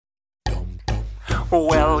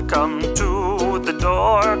Welcome to the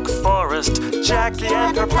Dork Forest. Jackie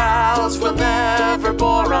and her pals will never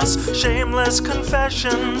bore us. Shameless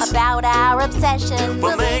confessions about our obsession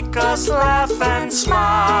will make us laugh and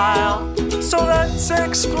smile. So let's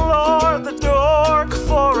explore the Dork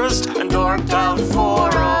Forest and dork out for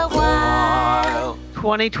a while.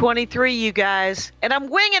 2023, you guys, and I'm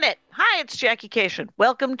winging it. Hi, it's Jackie Cation.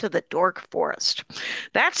 Welcome to the Dork Forest.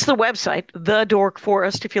 That's the website, The Dork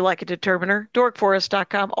Forest, if you like a determiner.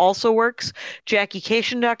 Dorkforest.com also works.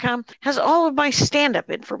 JackieCation.com has all of my stand-up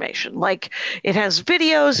information. Like, it has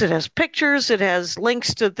videos, it has pictures, it has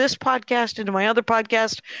links to this podcast and to my other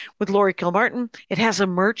podcast with Lori Kilmartin. It has a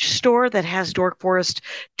merch store that has Dork Forest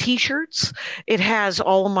t-shirts. It has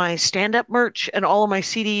all of my stand-up merch and all of my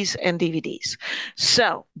CDs and DVDs.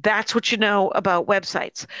 So that's what you know about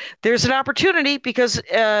websites. There's an opportunity because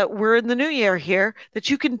we're in the new year here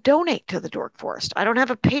that you can donate to the Dork Forest. I don't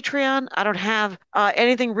have a Patreon. I don't have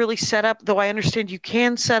anything really set up, though I understand you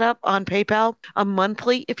can set up on PayPal a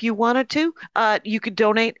monthly if you wanted to. You could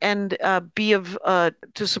donate and be of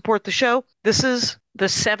to support the show. This is the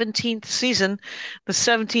 17th season, the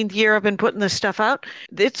 17th year I've been putting this stuff out.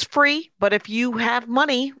 It's free, but if you have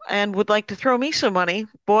money and would like to throw me some money,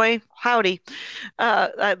 boy, howdy.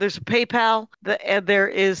 There's a PayPal. There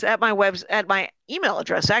is at my email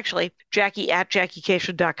address, actually,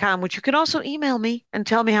 Jackie@JackieCation.com, which you can also email me and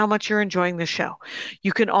tell me how much you're enjoying the show.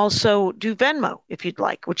 You can also do Venmo if you'd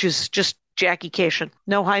like, which is just Jackie Cation,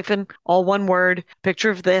 no hyphen, all one word, picture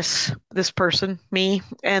of this person, me,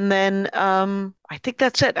 and then I think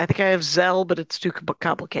that's it. I think I have Zelle, but it's too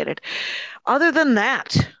complicated. Other than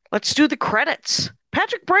that, let's do the credits.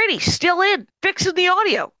 Patrick Brady, still in, fixing the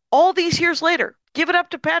audio, all these years later. Give it up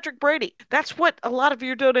to Patrick Brady. That's what a lot of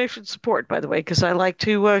your donations support, by the way, because I like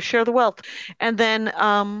to share the wealth. And then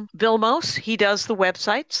Bill Mose, he does the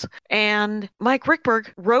websites. And Mike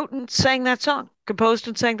Rickberg wrote and sang that song, composed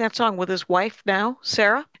and sang that song with his wife now,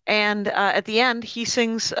 Sarah. And at the end, he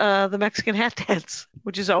sings the Mexican hat dance,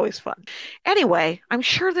 which is always fun. Anyway, I'm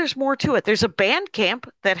sure there's more to it. There's a Bandcamp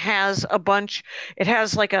that has a bunch. It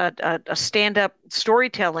has like a stand-up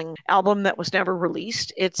storytelling album that was never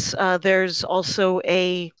released. There's also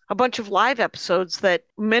a bunch of live episodes that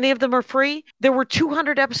many of them are free. There were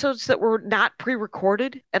 200 episodes that were not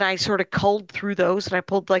pre-recorded, and I sort of culled through those, and I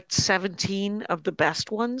pulled like 17 of the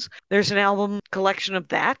best ones. There's an album collection of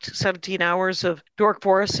that, 17 hours of Dork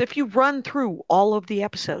Forest. If you run through all of the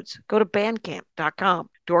episodes, go to bandcamp.com,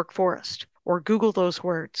 Dork Forest, or Google those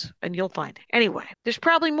words, and you'll find it. Anyway, there's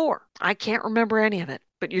probably more. I can't remember any of it,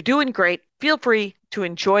 but you're doing great. Feel free to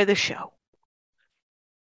enjoy the show.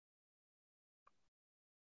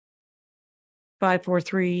 5, 4,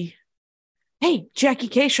 3. Hey, Jackie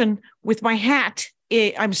Cation with my hat.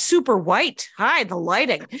 I'm super white. Hi, the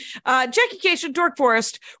lighting. Jackie Cation, Dork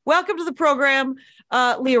Forest. Welcome to the program.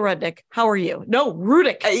 Leah Rudick, how are you? No,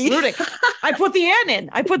 Rudick. Rudick. I put the N in.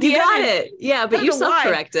 I put the N in. You got it. Yeah, but you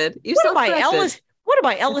self-corrected. What am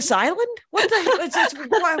I, Ellis Island? What the hell is this?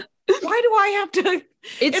 Why do I have to?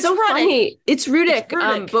 It's so funny. It's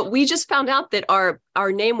Rudick. But we just found out that our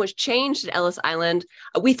name was changed at Ellis Island.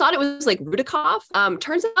 We thought it was like Rudikoff.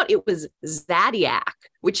 Turns out it was Zadiac,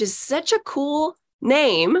 which is such a cool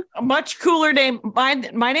name. A much cooler name. My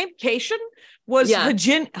name, Cation, was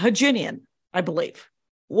Haginian, I believe.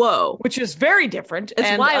 Whoa. Which is very different.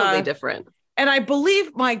 It's wildly different. And I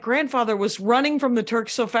believe my grandfather was running from the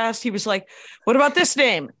Turks so fast, he was like, what about this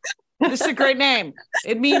name? This is a great name.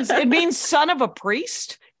 It means son of a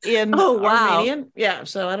priest in Armenian. Yeah,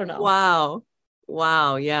 so I don't know.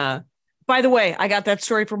 Wow, yeah. By the way, I got that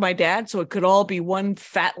story from my dad, so it could all be one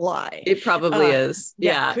fat lie. It probably is.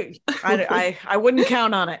 Yeah. I wouldn't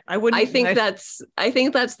count on it. I wouldn't. I think that's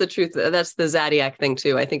the truth. That's the Zodiac thing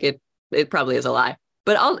too. I think it probably is a lie.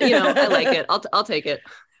 But I like it. I'll take it.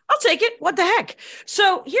 I'll take it. What the heck?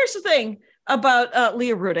 So here's the thing about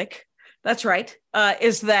Leah Rudick. That's right.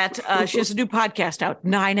 Is that she has a new podcast out,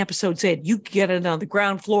 9 episodes in. You can get it on the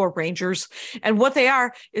Ground Floor Rangers. And what they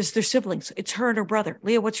are is their siblings. It's her and her brother.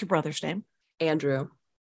 Leah, what's your brother's name? Andrew.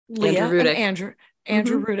 Leah Andrew Rudick. And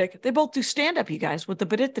Andrew Rudick. They both do stand-up, you guys, with the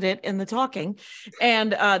bit and the talking.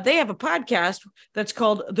 And they have a podcast that's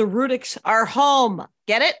called The Rudicks Are Home.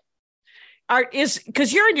 Get it?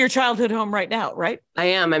 Because you're in your childhood home right now, right? I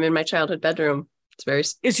am. I'm in my childhood bedroom.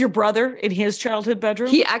 Is your brother in his childhood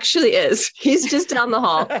bedroom? He actually is. He's just down the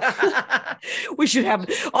hall. We should have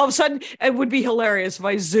all of a sudden. It would be hilarious if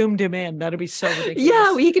I zoomed him in. That'd be so ridiculous.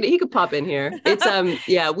 Yeah, he could pop in here. It's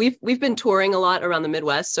we've been touring a lot around the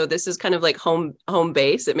Midwest, so this is kind of like home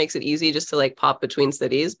base. It makes it easy just to like pop between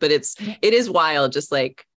cities, but it is wild, just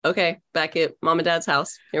like okay, back at mom and dad's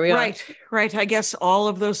house. Here we are. Right. I guess all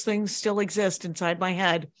of those things still exist inside my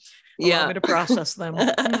head. Allow me to process them.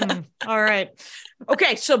 All right.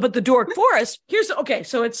 Okay. So, but the Dork Forest,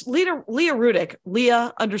 so it's Leah Rudick,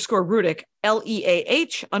 Leah _Rudick,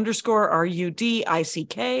 LEAH_RUDICK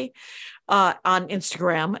on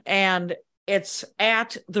Instagram. And it's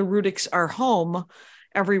at The Rudicks Are Home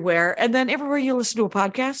everywhere. And then everywhere you listen to a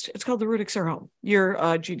podcast, it's called The Rudicks Are Home.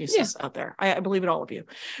 You're geniuses out there. I believe in all of you.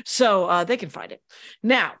 So they can find it.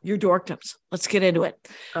 Now, your dorkdoms. Let's get into it.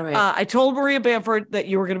 All right. I told Maria Bamford that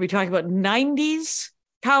you were going to be talking about 90s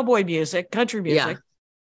cowboy music, country music.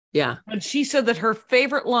 Yeah. And she said that her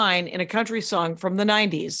favorite line in a country song from the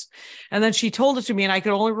 90s, and then she told it to me and I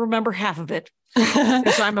could only remember half of it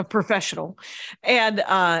because I'm a professional. And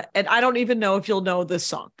I don't even know if you'll know this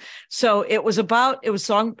song. So it was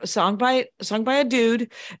sung by a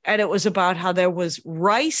dude, and it was about how there was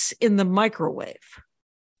rice in the microwave.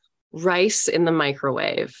 Rice in the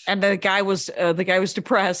microwave. And the guy was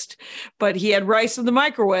depressed, but he had rice in the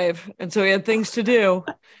microwave, and so he had things to do.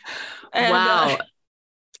 And, wow.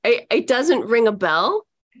 It doesn't ring a bell.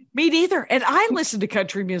 Me neither. And I listened to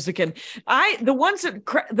country music, and the ones in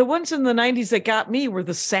the 90s that got me were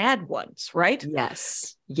the sad ones, right?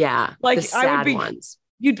 Yes. Yeah. Like the sad ones.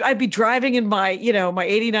 I'd be driving in my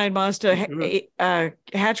 89 Mazda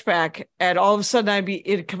hatchback, and all of a sudden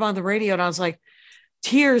it'd come on the radio, and I was like,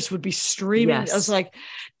 tears would be streaming. Yes. I was like,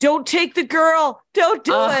 don't take the girl. Don't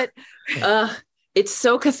do it. It's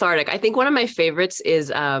so cathartic. I think one of my favorites is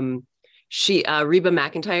Reba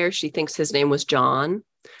McEntire. She thinks his name was John,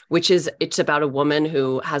 it's about a woman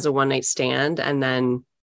who has a one-night stand and then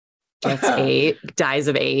dies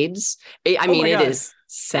of AIDS. It is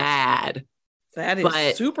sad. That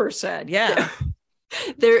is super sad. Yeah.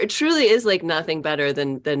 There truly is like nothing better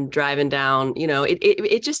than driving down,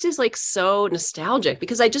 it just is like so nostalgic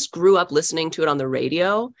because I just grew up listening to it on the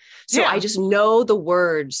radio. So I just know the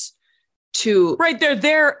words to. Right.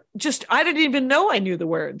 They're just, I didn't even know I knew the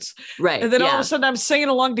words. Right. And then all of a sudden I'm singing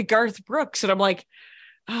along to Garth Brooks and I'm like,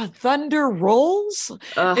 thunder rolls.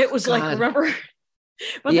 It was God. Like, remember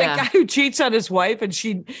when that guy who cheats on his wife and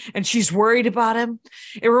she's worried about him?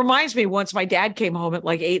 It reminds me once my dad came home at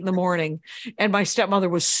like 8 a.m. and my stepmother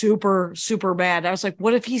was super, super mad. I was like,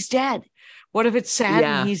 what if he's dead? What if it's sad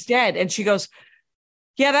and he's dead? And she goes,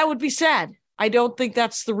 yeah, that would be sad. I don't think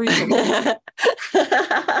that's the reason.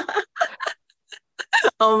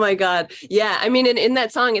 Oh my God. Yeah. I mean, in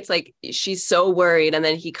that song, it's like, she's so worried. And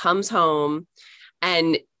then he comes home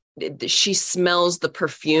and she smells the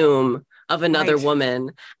perfume of another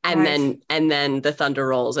woman. And then the thunder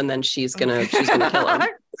rolls and then she's gonna kill him.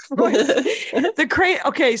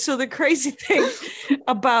 So the crazy thing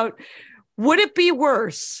about, would it be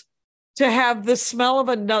worse to have the smell of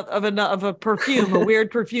a perfume, a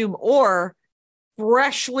weird perfume, or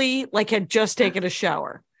freshly had just taken a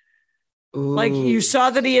shower? Ooh. Like you saw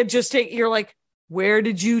that he had just taken, you're like, where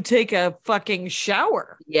did you take a fucking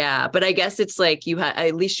shower? Yeah, but I guess it's like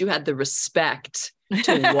at least you had the respect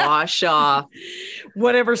to wash off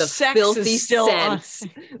whatever the sex filthy is still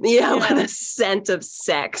scent. The scent of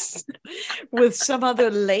sex with some other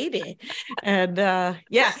lady. And and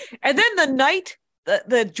then the night,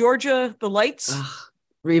 the Georgia, the lights. Ugh.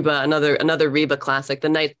 Reba, another Reba classic. The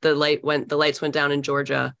night the lights went down in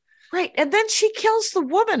Georgia. Right. And then she kills the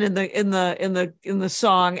woman in the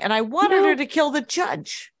song. And I wanted her to kill the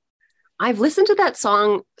judge. I've listened to that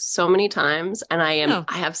song so many times and I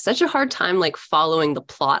have such a hard time following the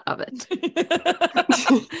plot of it.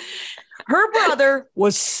 Her brother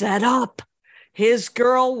was set up. His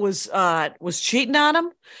girl was cheating on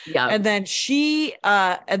him. Yeah. And then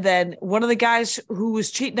and then one of the guys who was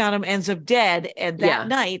cheating on him ends up dead that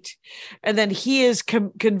night. And then he is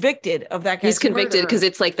convicted of that. He's convicted because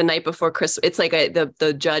it's like the night before Christmas. It's like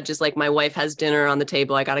the judge is like, my wife has dinner on the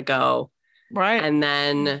table. I got to go. Right. And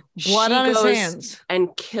then blood on his hands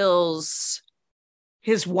and kills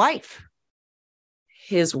his wife.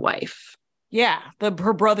 Yeah.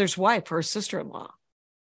 Her brother's wife, her sister-in-law.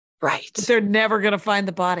 Right. But they're never going to find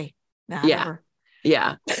the body. Never.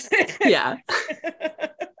 Yeah. Yeah.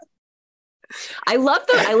 I love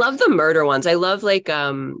the murder ones. I love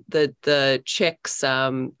the Chicks,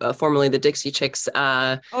 formerly the Dixie Chicks.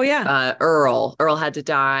 Earl had to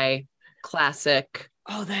die. Classic.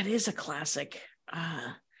 Oh, that is a classic.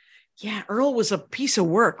 Earl was a piece of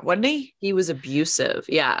work, wasn't he? He was abusive.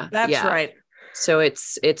 Yeah. That's right. So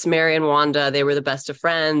it's Mary and Wanda. They were the best of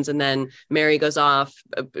friends. And then Mary goes off,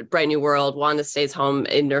 Bright New World. Wanda stays home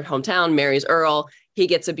in her hometown, marries Earl. He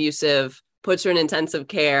gets abusive, puts her in intensive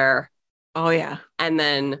care. Oh, yeah. And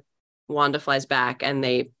then Wanda flies back and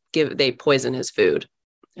they poison his food.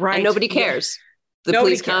 Right. And nobody cares. The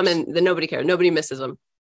Nobody police come cares. and then nobody cares. Nobody misses them.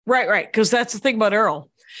 Right. Because that's the thing about Earl.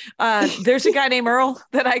 There's a guy named Earl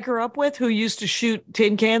that I grew up with who used to shoot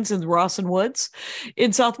tin cans in the Rawson Woods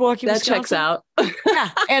in South Milwaukee, That Wisconsin. checks out. Yeah.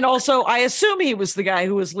 And also, I assume he was the guy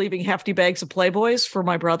who was leaving hefty bags of Playboys for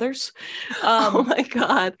my brothers. Oh my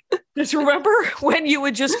God. Just remember when you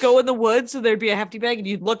would just go in the woods and there'd be a hefty bag and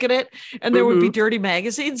you'd look at it and there would be dirty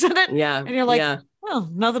magazines in it. Yeah. And you're like, well,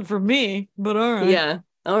 nothing for me, but all right. Yeah.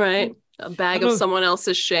 All right. A bag of someone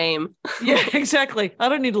else's shame. Yeah, exactly. I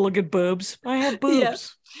don't need to look at boobs. I have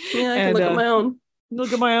boobs. Yeah, I can look at my own.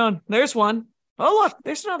 Look at my own. There's one. Oh, look,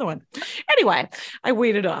 there's another one. Anyway, I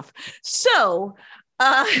weeded off. So,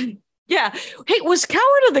 yeah. Hey, was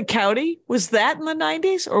Coward of the County, was that in the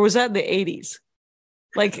 90s or was that in the 80s?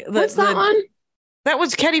 Like, what's that one? That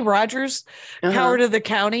was Kenny Rogers, Coward of the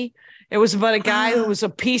County. It was about a guy who was a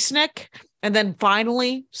peacenik. And then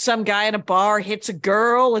finally, some guy in a bar hits a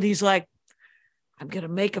girl and he's like, I'm going to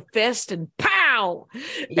make a fist and pow.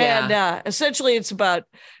 Yeah. And essentially it's about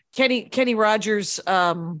Kenny Rogers,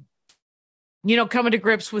 coming to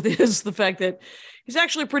grips with the fact that he's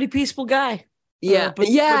actually a pretty peaceful guy. Yeah. But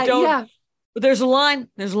there's a line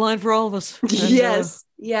for all of us. And, yes.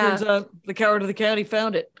 Turns out the Coward of the County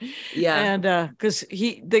found it. Yeah. And because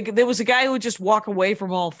there was a guy who would just walk away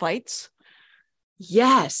from all fights.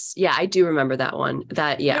 Yes. Yeah, I do remember that one.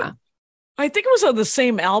 Yeah. I think it was on the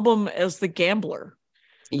same album as The Gambler.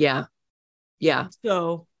 Yeah. Yeah.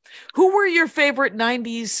 So who were your favorite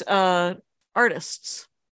 90s artists?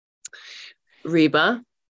 Reba.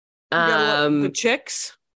 The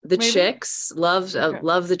Chicks. The maybe? Chicks. Love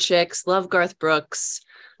the Chicks. Love Garth Brooks.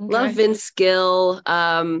 Okay. Love Vince Gill.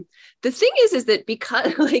 The thing is that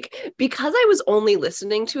because I was only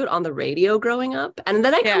listening to it on the radio growing up, and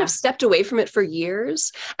then I kind of stepped away from it for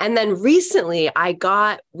years. And then recently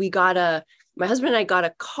my husband and I got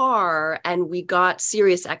a car and we got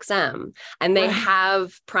Sirius XM, and they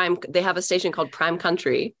have a station called Prime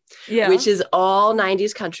Country, which is all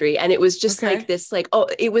 90s country. And it was just like this,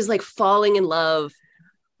 it was like falling in love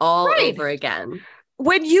all over again.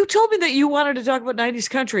 When you told me that you wanted to talk about 90s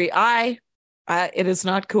country, it is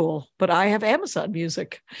not cool, but I have Amazon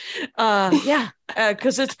Music.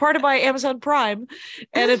 Because it's part of my Amazon Prime,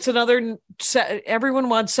 and it's everyone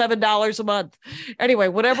wants $7 a month. Anyway,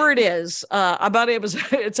 whatever it is, about Amazon,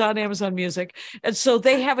 it's on Amazon Music. And so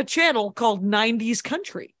they have a channel called 90s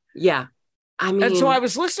Country. Yeah. And so I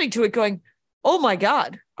was listening to it going, oh my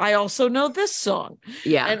God, I also know this song.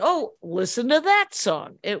 Yeah. And listen to that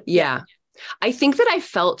song. I think that I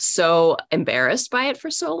felt so embarrassed by it for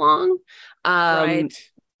so long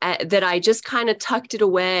that I just kind of tucked it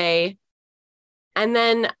away. And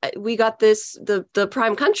then we got the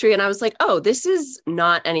Prime Country, and I was like, oh, this is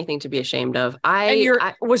not anything to be ashamed of.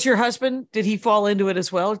 Was your husband, did he fall into it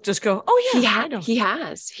as well? Just go, oh yeah, he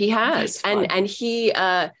has. And he,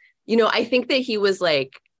 I think that he was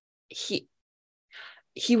like,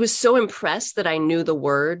 he was so impressed that I knew the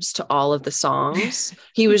words to all of the songs.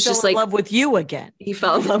 He was just like, in love with you again. He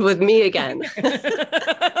fell in love with me again.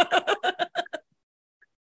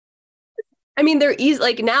 I mean, they're easy,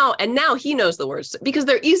 like now he knows the words because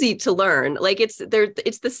they're easy to learn. Like it's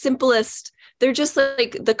the simplest. They're just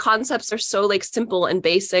like, the concepts are so like simple and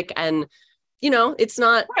basic, and it's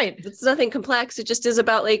not it's nothing complex. It just is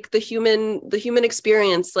about like the human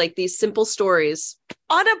experience, like these simple stories.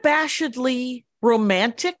 Unabashedly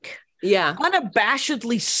romantic. Yeah.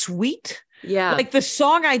 Unabashedly sweet. Yeah. Like the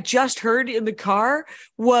song I just heard in the car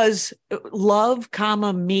was Love,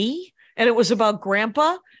 Me. And it was about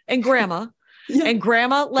grandpa and grandma. Yeah. And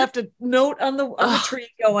grandma left a note on the tree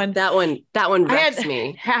going, that one wrecks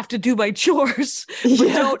me. Have to do my chores.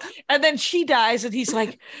 Don't. And then she dies and he's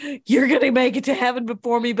like, you're going to make it to heaven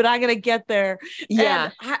before me, but I'm going to get there. Yeah.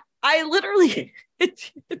 And I literally,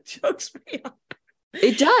 it chokes me up.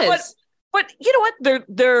 It does. But you know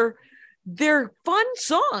what? They're fun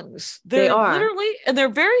songs. They are literally, and they're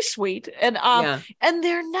very sweet. And and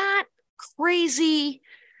they're not crazy.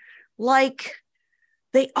 Like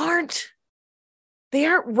they aren't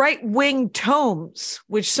right-wing tomes,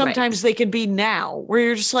 which sometimes they can be now, where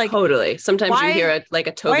you're just like, totally. Sometimes you hear a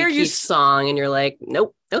Toby Keith song and you're like,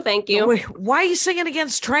 nope, no, thank you. Why are you singing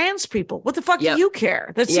against trans people? What the fuck do you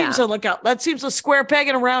care? That seems that seems a square peg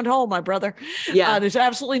in a round hole, my brother. Yeah. There's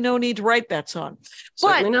absolutely no need to write that song.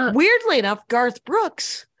 Certainly not. Weirdly enough, Garth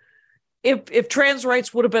Brooks, if trans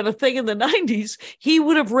rights would have been a thing in the 90s, he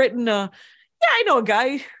would have written I know a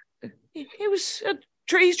guy. He was a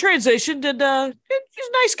he's transitioned and he's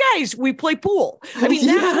a nice guy. We play pool. I mean,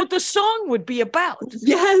 that's what the song would be about.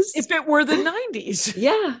 Yes. If it were the 90s.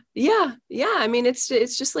 Yeah. I mean, it's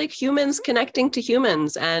just like humans connecting to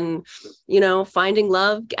humans and, you know, finding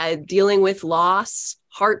love, dealing with loss,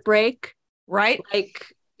 heartbreak. Right. Like,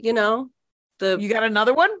 you know, you got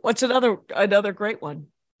another one? What's another great one?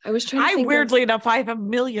 I was trying to think weirdly enough, I have a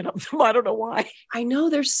million of them. I don't know why. I know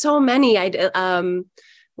there's so many.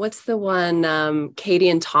 What's the one, Katie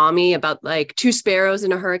and Tommy about like two sparrows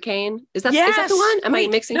in a hurricane? Is that the one? Am I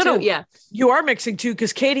mixing two? No. Yeah. You are mixing two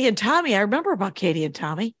because Katie and Tommy, I remember about Katie and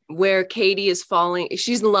Tommy. Where Katie is falling,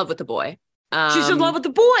 she's in love with the boy. She's in love with the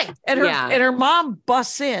boy. And her mom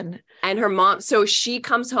busts in. And her mom, so she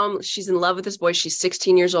comes home, she's in love with this boy. She's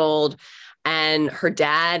 16 years old and her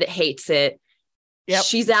dad hates it. Yep.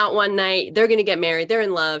 She's out one night. They're going to get married. They're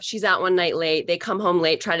in love. She's out one night late. They come home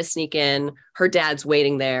late, try to sneak in. Her dad's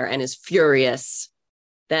waiting there and is furious.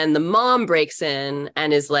 Then the mom breaks in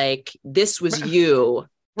and is like, this was you.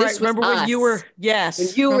 This was remember us. When you were, yes. When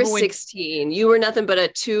you were 16, you were nothing but a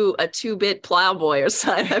two-bit plowboy or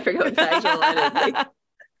something. I forget what that line is. Like,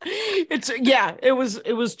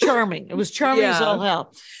 it was charming. It was charming as all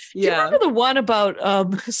hell. Do you remember the one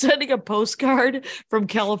about sending a postcard from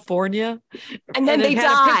California and then they die?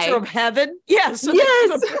 A picture of heaven. Yes.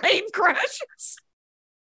 The plane crashes.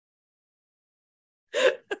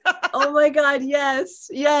 Oh my God.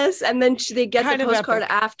 Yes. And then they get the postcard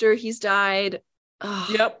after he's died. Oh.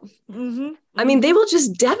 Yep. Mm-hmm. I mean, they will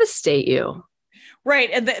just devastate you. Right.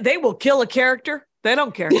 And they will kill a character. They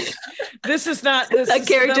don't care. This is not that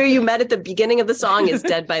character you met at the beginning of the song is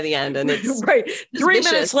dead by the end, and it's right. 3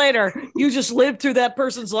 minutes later, you just lived through that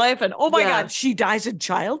person's life, and oh my God, she dies in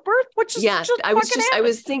childbirth. Which is I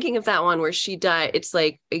was thinking of that one where she died. It's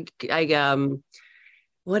like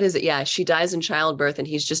what is it? Yeah, she dies in childbirth, and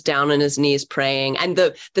he's just down on his knees praying. And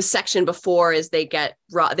the section before is they get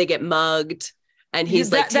mugged, and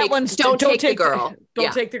he's like, don't take the girl.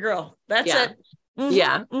 Don't take the girl. That's it. Mm-hmm.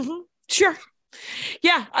 Yeah. Mm-hmm. Sure.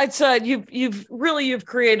 Yeah, I'd say you've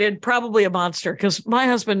created probably a monster because my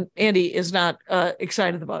husband Andy is not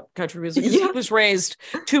excited about country music. He was raised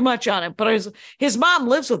too much on it, but his mom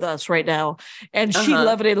lives with us right now, and she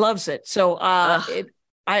loves it. So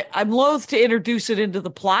I'm loath to introduce it into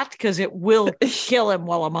the plot because it will kill him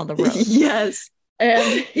while I'm on the road. Yes,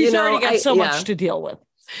 and he's already got so much to deal with.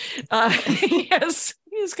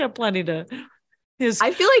 He's got plenty to.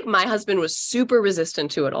 I feel like my husband was super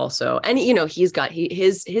resistant to it also. And, you know, his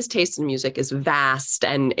taste in music is vast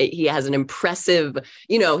and he has an impressive,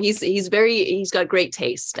 you know, he's got great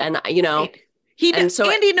taste and, you know,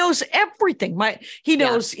 Andy knows everything. He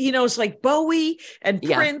knows like Bowie and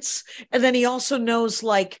Prince. And then he also knows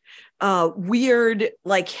like weird,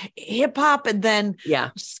 like hip hop and then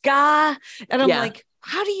ska. And I'm like,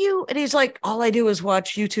 how do you? And he's like, all I do is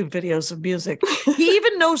watch YouTube videos of music. He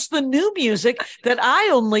even knows the new music that I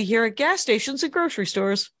only hear at gas stations and grocery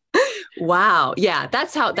stores. Wow. Yeah.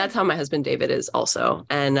 That's how my husband David is also.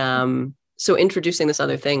 And so introducing this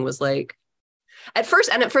other thing was like, at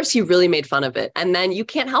first he really made fun of it. And then you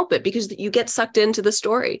can't help it because you get sucked into the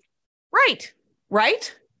story. Right.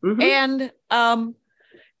 Mm-hmm.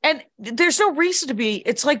 And there's no reason to be.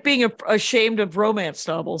 It's like being ashamed of romance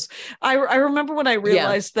novels. I remember when I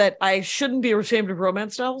realized that I shouldn't be ashamed of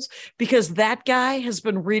romance novels because that guy has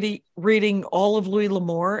been reading all of Louis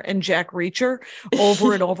L'Amour and Jack Reacher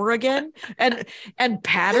over and over again, and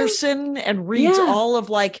Patterson, and reads all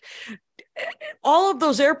of all of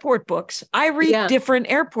those airport books. I read different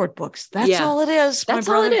airport books. That's all it is. That's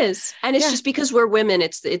all it is. And it's just because we're women.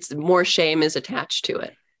 It's more shame is attached to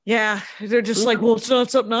it. Yeah, they're just like, well, it's not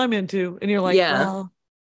something I'm into. And you're like, well,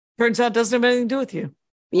 turns out it doesn't have anything to do with you.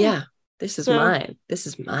 Yeah, this is mine. This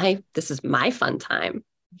is my fun time.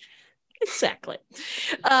 Exactly.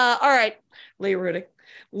 All right, Leah Rudick.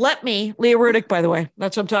 Leah Rudick, by the way,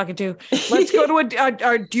 that's what I'm talking to. Let's go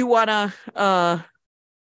to do you want to,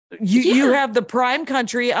 you have the Prime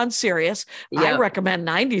Country on Sirius. I recommend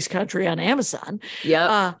 90s Country on Amazon.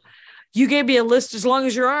 Yeah. You gave me a list as long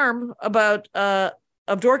as your arm about,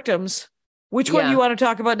 of dorkdoms. Which one do you want to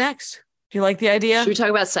talk about next? Do you like the idea? Should we talk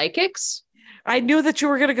about psychics? I knew that you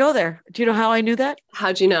were going to go there. Do you know how I knew that?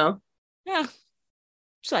 How'd you know? Yeah.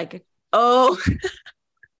 Psychic. Oh,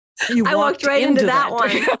 I walked right into that one.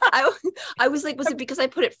 I I was like, was it because I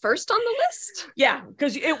put it first on the list? Yeah,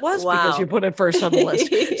 because it was because you put it first on the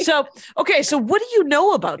list. So what do you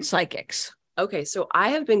know about psychics? Okay, so I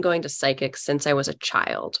have been going to psychics since I was a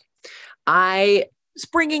child. It's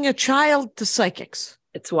bringing a child to psychics.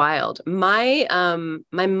 It's wild. My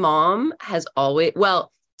mom has always,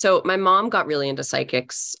 so my mom got really into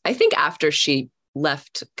psychics, I think after she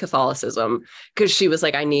left Catholicism because she was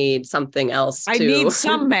like, I need something else. I need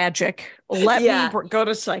some magic. Let me go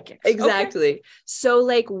to psychics. Exactly. Okay. So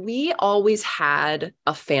like we always had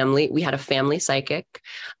a family. We had a family psychic.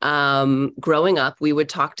 Growing up, we would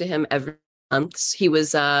talk to him every month. He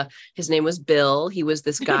was his name was Bill. He was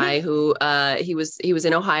this guy who he was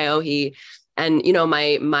in Ohio. And you know,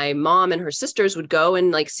 my mom and her sisters would go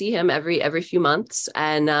and like see him every few months,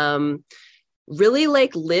 and really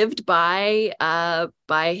like lived by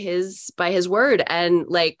his word. And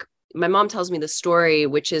like my mom tells me the story,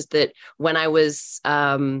 which is that when I was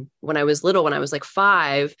little, when I was like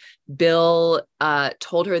 5, Bill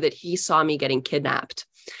told her that he saw me getting kidnapped.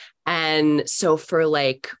 And so for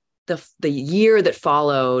like the year that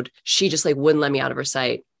followed, she just like wouldn't let me out of her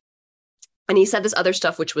sight. And he said this other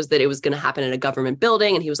stuff, which was that it was going to happen in a government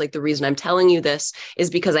building. And he was like, the reason I'm telling you this is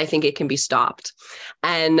because I think it can be stopped.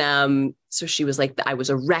 And so she was like, I was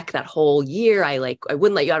a wreck that whole year. I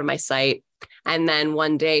wouldn't let you out of my sight. And then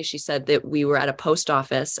one day she said that we were at a post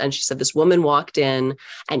office, and she said this woman walked in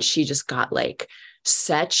and she just got like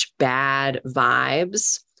such bad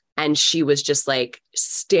vibes. And she was just like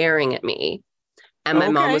staring at me. And my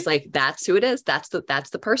mom was like, that's who it is. That's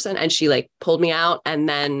the person. And she like pulled me out. And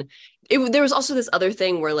then there was also this other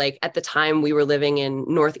thing where like at the time we were living in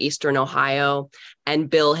northeastern Ohio, and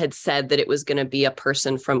Bill had said that it was going to be a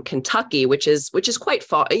person from Kentucky, which is quite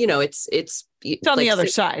far. You know, it's on the other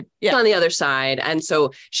side. Yeah, it's on the other side. And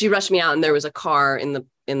so she rushed me out, and there was a car in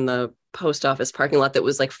the post office parking lot that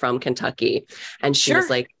was like from Kentucky, and she was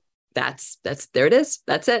like, that's there it is.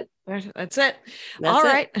 That's it. That's it. All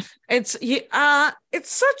right.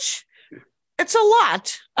 It's a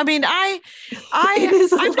lot. I mean, I'm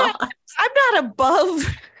not above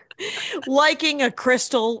liking a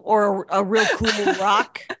crystal or a real cool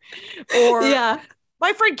rock. Or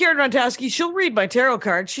my friend Karen Rontowski, she'll read my tarot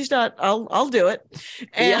card. She's not. I'll do it.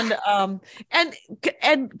 And and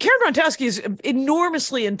Karen Rontowski is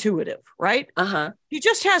enormously intuitive, right? She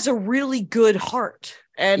just has a really good heart,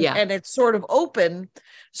 and it's sort of open.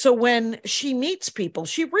 So when she meets people,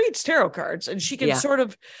 she reads tarot cards, and she can sort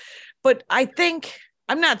of. But I think,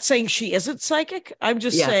 I'm not saying she isn't psychic. I'm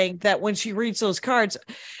just saying that when she reads those cards,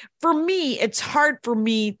 for me, it's hard for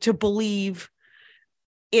me to believe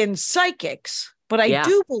in psychics, but I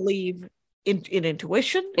do believe in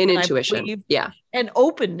intuition. And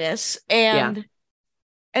openness. And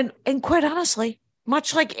quite honestly,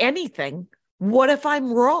 much like anything, what if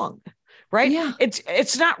I'm wrong? Right? Yeah.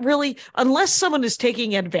 It's not really, unless someone is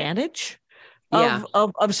taking advantage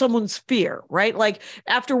of someone's fear, right? Like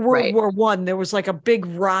after World War I, there was like a big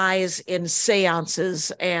rise in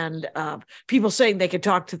seances and people saying they could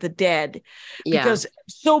talk to the dead because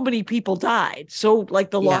so many people died. So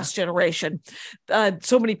like the lost generation,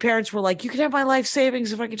 so many parents were like, you can have my life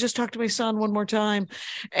savings if I could just talk to my son one more time.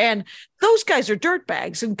 And those guys are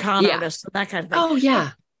dirtbags and con artists and that kind of thing. Oh,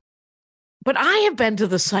 yeah. But I have been to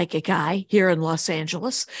the Psychic Eye here in Los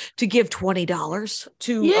Angeles to give $20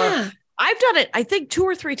 to I've done it, I think 2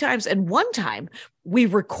 or 3 times. And one time we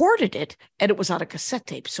recorded it and it was on a cassette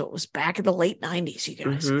tape. So it was back in the late 90s, you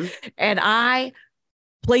guys. And I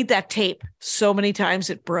played that tape so many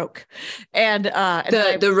times it broke. And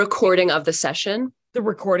the recording of the session. The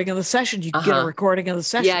recording of the session. You get a recording of the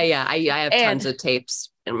session. Yeah. I have tons of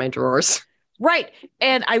tapes in my drawers. Right.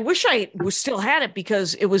 And I wish I still had it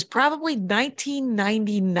because it was probably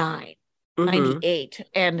 1999. 98.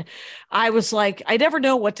 And I was like, I never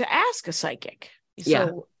know what to ask a psychic.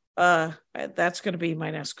 So that's going to be my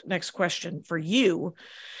next question for you.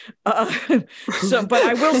 But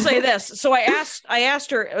I will say this. So I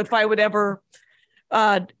asked her if I would ever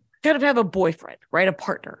kind of have a boyfriend, right? A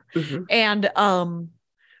partner. And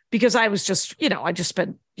because I was just, I just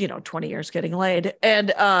spent, 20 years getting laid.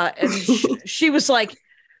 And she was like,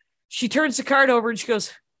 she turns the card over and she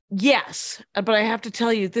goes, yes, but I have to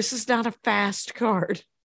tell you, this is not a fast card.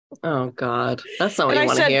 Oh, God. That's not what you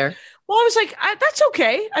want to hear. Well, I was like, that's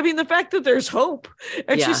okay. I mean, the fact that there's hope.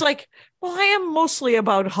 And she's like, well, I am mostly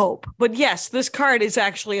about hope. But yes, this card is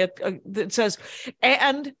actually it says,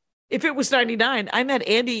 and if it was 99, I met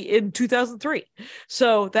Andy in 2003.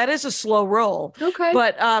 So that is a slow roll. Okay.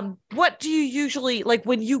 But what do you usually, like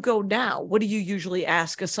when you go now, what do you usually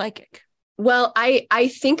ask a psychic? Well, I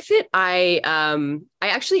think that I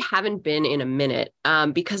actually haven't been in a minute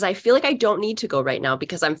because I feel like I don't need to go right now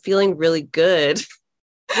because I'm feeling really good.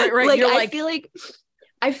 Right. Like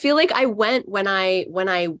I feel like I went when I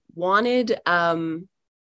wanted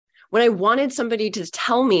somebody to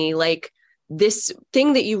tell me like this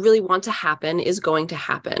thing that you really want to happen is going to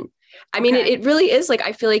happen. I mean, it really is like,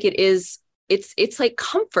 I feel like it is it's like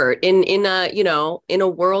comfort in a, you know, in a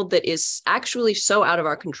world that is actually so out of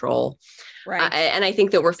our control. Right. And I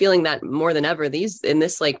think that we're feeling that more than ever in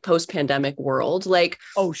this like post-pandemic world. Like,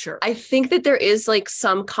 oh, sure. I think that there is like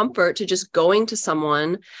some comfort to just going to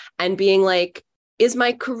someone and being like, is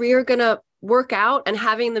my career going to work out? And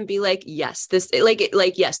having them be like, yes,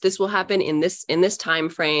 yes, this will happen in this time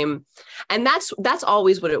frame. And that's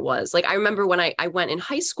always what it was. Like, I remember when I went in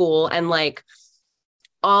high school and like,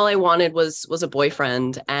 all I wanted was a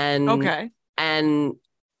boyfriend. And okay.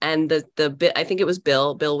 And the bit, I think it was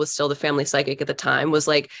Bill was still the family psychic at the time, was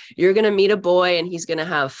like, you're going to meet a boy and he's going to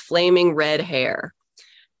have flaming red hair.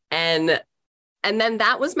 And then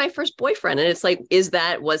that was my first boyfriend. And it's like,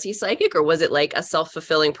 was he psychic, or was it like a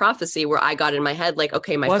self-fulfilling prophecy where I got in my head, like,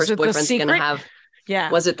 okay, my first boyfriend's going to have,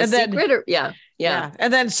 was it the secret? Or yeah.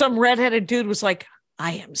 And then some redheaded dude was like,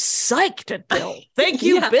 I am psyched at Bill. Thank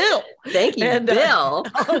you, Bill. Thank you, Bill.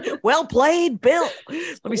 Well played, Bill.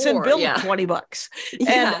 Let me send Bill $20.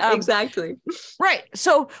 And, exactly. Right.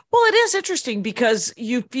 So, well, it is interesting because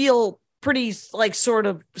you feel pretty like sort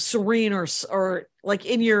of serene or like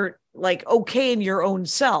in your, like, okay in your own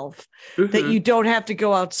self, that you don't have to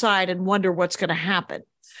go outside and wonder what's going to happen.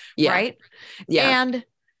 Yeah. Right. Yeah. And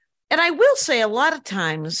I will say a lot of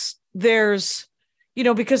times there's, you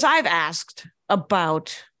know, because I've asked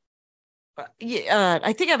about,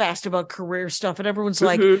 I think I've asked about career stuff, and everyone's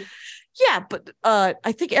like, yeah, but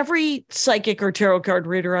I think every psychic or tarot card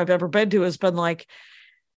reader I've ever been to has been like,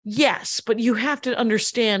 yes, but you have to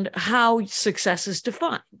understand how success is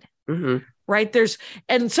defined. Right.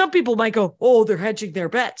 And some people might go, oh, they're hedging their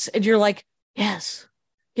bets. And you're like, yes,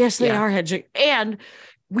 they are hedging. And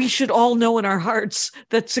we should all know in our hearts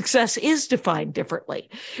that success is defined differently.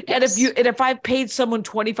 Yes. And if I've paid someone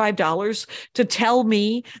 $25 to tell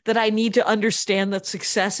me that I need to understand that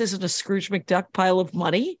success isn't a Scrooge McDuck pile of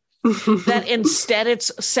money, that instead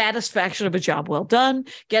it's satisfaction of a job well done,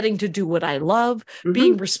 getting to do what I love,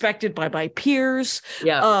 being respected by my peers.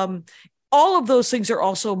 Yeah. All of those things are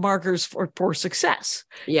also markers for success.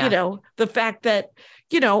 Yeah. You know, the fact that,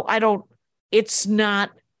 you know, it's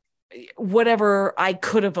not whatever I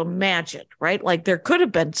could have imagined, right? Like there could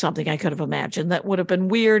have been something I could have imagined that would have been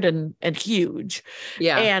weird and huge.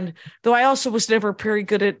 Yeah. And though I also was never very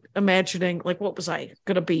good at imagining, like, what was I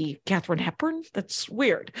going to be? Katharine Hepburn? That's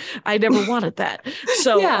weird. I never wanted that.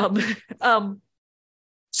 So,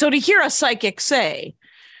 so to hear a psychic say,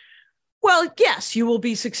 well, yes, you will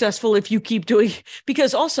be successful if you keep doing,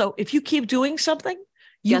 because also if you keep doing something,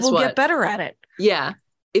 you will get better at it. Yeah.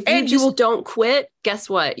 If you don't quit, guess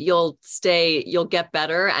what? You'll get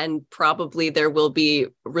better, and probably there will be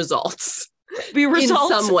results. In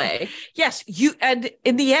some way. Yes. And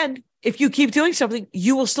in the end, if you keep doing something,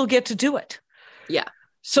 you will still get to do it. Yeah.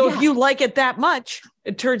 So if you like it that much,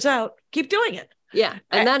 it turns out, keep doing it. Yeah.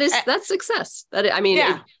 And that's success.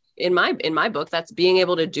 In my book, that's being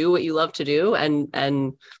able to do what you love to do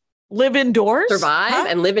and live indoors, survive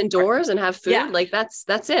and live indoors and have food. Yeah. Like that's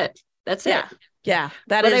it. That's it. Yeah.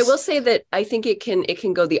 But I will say that I think it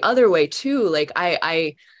can go the other way too. Like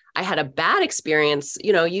I had a bad experience.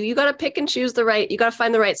 You know, you got to pick and choose you got to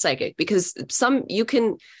find the right psychic, because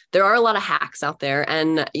there are a lot of hacks out there,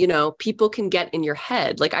 and, you know, people can get in your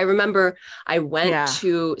head. Like I remember I went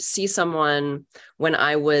to see someone when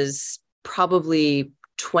I was probably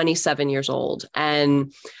 27 years old,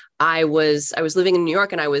 and I was living in New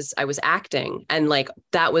York, and I was acting, and like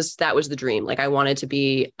that was the dream. Like I wanted to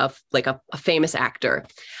be a famous actor.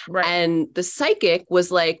 Right. And the psychic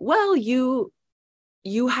was like, well, you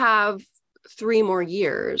have 3 more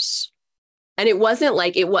years. And it wasn't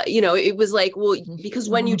like it was, you know, it was like, well, because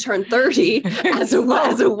when you turn 30 as a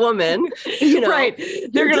woman, you know, right,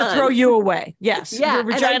 they're going to throw you away. Yes. Yeah. Your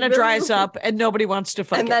vagina dries up and nobody wants to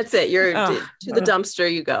fuck it. And that's it. You're to the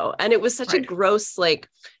dumpster you go. And it was such a gross, like,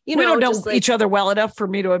 you know, we don't know each other well enough for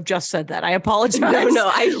me to have just said that. I apologize.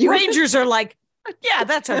 No, Rangers are like, yeah,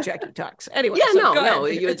 that's how Jackie talks. Anyway.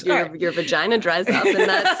 Yeah, your vagina dries up,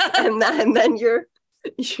 and then you're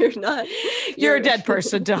a dead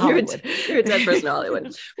person to Hollywood. You're a dead person to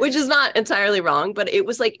Hollywood, which is not entirely wrong, but it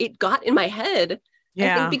was like, it got in my head.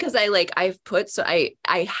 Yeah. I think because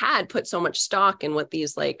I had put so much stock in what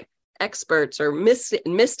these like experts or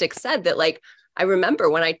mystics said, that like, I remember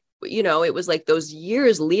when it was like those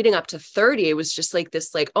years leading up to 30, it was just like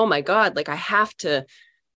this, like, oh my God, like I have to,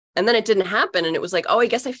 and then it didn't happen. And it was like, oh, I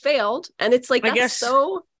guess I failed. And it's like, that's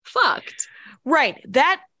so fucked. Right.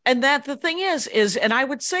 That and that the thing is, and I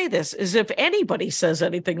would say this is if anybody says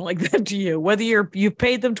anything like that to you, whether you've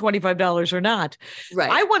paid them $25 or not.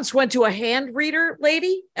 Right. I once went to a hand reader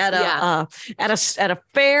lady at a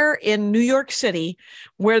fair in New York City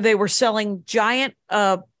where they were selling giant,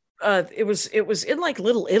 it was in like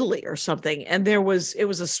Little Italy or something. And it was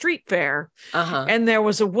a street fair and there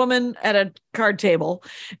was a woman at a card table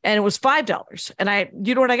and it was $5. And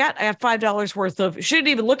you know what I got? I got $5 worth of, she didn't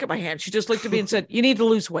even look at my hand. She just looked at me and said, you need to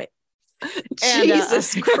lose weight.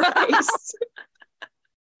 Jesus Christ.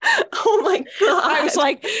 Oh my God. I was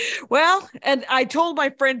like, well, and I told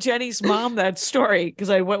my friend Jenny's mom that story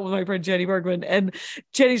because I went with my friend Jenny Bergman and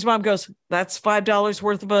Jenny's mom goes, that's $5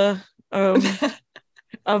 worth of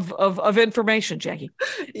of information, Jackie.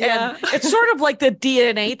 Yeah. And it's sort of like the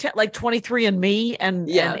DNA, like 23andMe and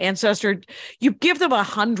Ancestor. You give them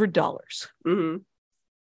 $100. Mm-hmm.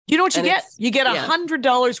 You know what you get? You get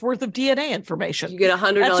 $100 worth of DNA information. You get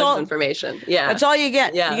 $100 of information. Yeah. That's all you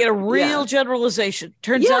get. Yeah. You get a real generalization.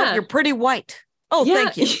 Turns out you're pretty white. Oh,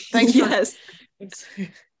 thank you. Thanks. Yes.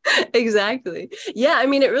 Exactly. Yeah. I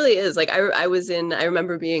mean, it really is like, I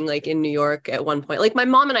remember being like in New York at one point, like my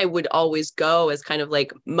mom and I would always go as kind of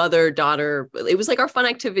like mother, daughter. It was like our fun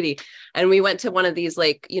activity. And we went to one of these,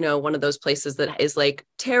 like, you know, one of those places that is like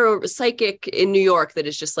tarot psychic in New York. That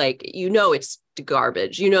is just like, you know, it's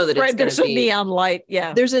garbage. You know, that it's there's a neon light.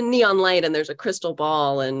 Yeah. There's a neon light and there's a crystal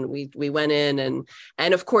ball. And we went in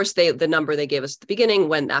and of course the number they gave us at the beginning,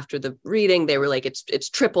 when after the reading, they were like, it's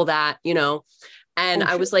triple that, you know. And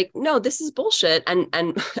I was like, no, this is bullshit. And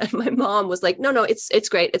my mom was like, no, it's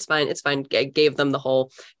great. It's fine. It's fine. I gave them the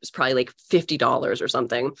whole, it was probably like $50 or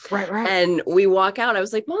something. Right. And we walk out. I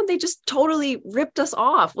was like, Mom, they just totally ripped us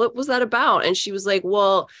off. What was that about? And she was like,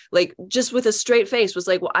 well, like just with a straight face was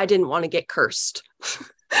like, well, I didn't want to get cursed.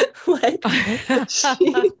 Like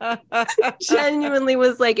she genuinely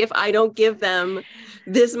was like, if I don't give them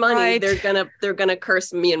this money, they're gonna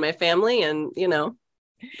curse me and my family. And, you know.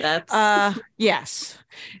 That's yes.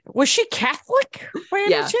 Was she Catholic by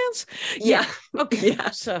any chance? Yeah. Okay.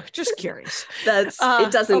 Yeah. So just curious. That's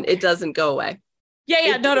it doesn't go away.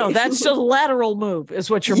 Yeah. No. That's still a lateral move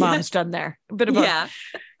is what your mom's done there. A bit of a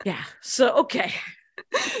yeah. So okay.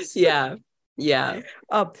 Yeah.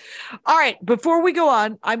 All right. Before we go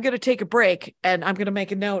on, I'm going to take a break and I'm going to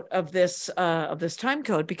make a note of this time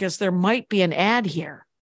code because there might be an ad here.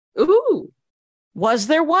 Ooh. Was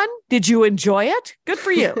there one? Did you enjoy it? Good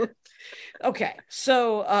for you. Okay.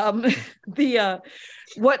 So,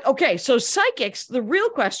 so psychics, the real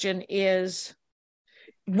question is,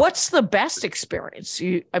 what's the best experience?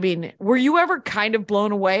 Were you ever kind of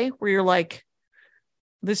blown away where you're like,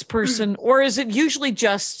 this person, or is it usually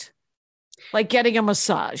just like getting a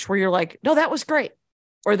massage where you're like, no, that was great.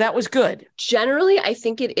 Or that was good? Generally, I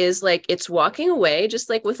think it is like it's walking away just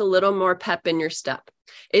like with a little more pep in your step.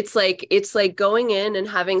 It's like going in and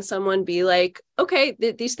having someone be like, okay,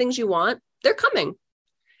 these things you want, they're coming.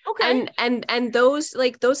 Okay. And those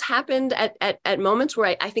happened at moments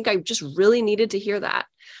where I think I just really needed to hear that.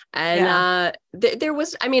 And there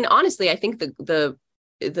was, I mean, honestly, I think the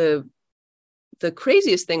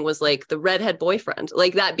craziest thing was like the redhead boyfriend,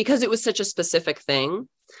 like that, because it was such a specific thing.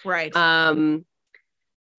 Right.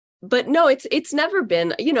 But no, it's never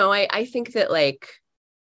been, you know, I think that like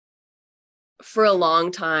for a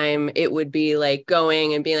long time, it would be like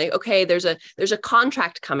going and being like, okay, there's a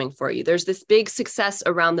contract coming for you. There's this big success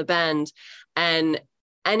around the bend. And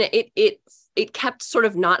it kept sort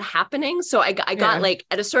of not happening. So I got like,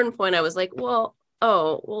 at a certain point, I was like, well,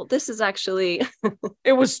 this is actually,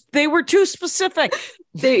 they were too specific.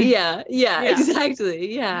 Yeah,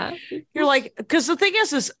 exactly. Yeah. You're like, because the thing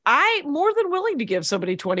is I'm more than willing to give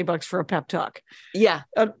somebody $20 for a pep talk. Yeah.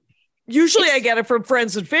 Usually I get it from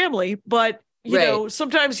friends and family, but you know,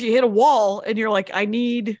 sometimes you hit a wall and you're like, I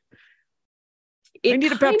need a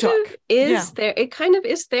pep talk. It kind of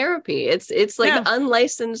is therapy. It's like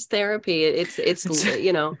unlicensed therapy. It's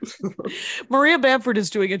you know. Maria Bamford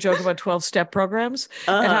is doing a joke about 12-step programs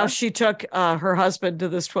and how she took her husband to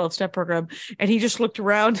this 12-step program, and he just looked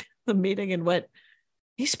around the meeting and went,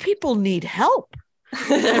 "These people need help."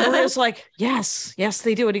 And Maria's like, yes,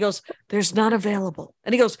 they do. And he goes, there's none available.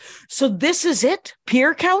 And he goes, so this is it?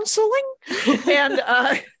 Peer counseling? And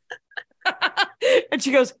and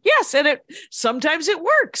she goes, yes. And sometimes it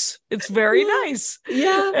works. It's very nice.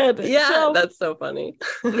 Yeah. So, that's so funny.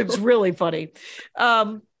 It's really funny.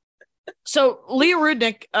 So Leah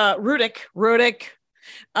Rudick, Leah Rudick,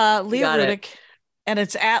 and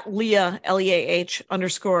it's at Leah, Leah _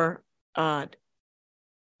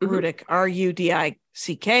 Rudick,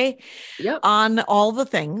 Rudick, Yep. on all the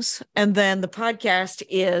things. And then the podcast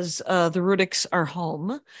is The Rudicks Are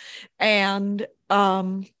Home. And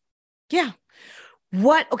yeah.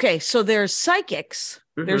 Okay, so there's psychics,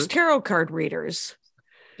 there's tarot card readers.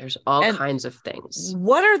 There's all kinds of things.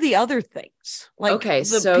 What are the other things? Like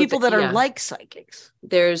the people that are like psychics?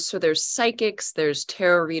 There's psychics, there's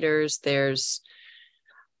tarot readers,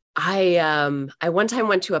 I one time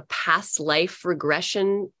went to a past life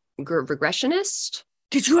regressionist.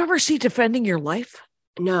 Did you ever see Defending Your Life?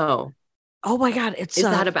 No. Oh my God. Is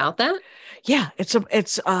that about that? Yeah, it's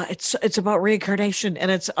about reincarnation, and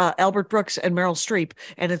it's Albert Brooks and Meryl Streep,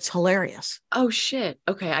 and it's hilarious. Oh shit.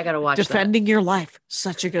 Okay, I gotta watch Defending Your Life.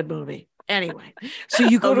 Such a good movie. Anyway, so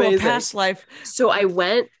you go to a past life. So I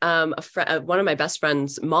went, one of my best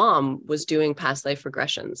friend's mom was doing past life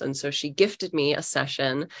regressions. And so she gifted me a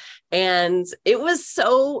session, and it was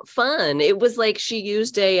so fun. It was like, she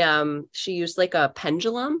used like a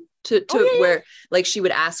pendulum to where like she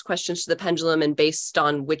would ask questions to the pendulum, and based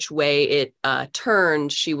on which way it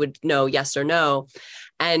turned, she would know yes or no.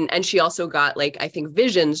 And she also got like, I think,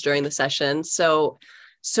 visions during the session. So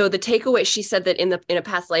the takeaway, she said that in a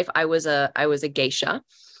past life, I was a geisha.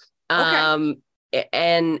 Okay.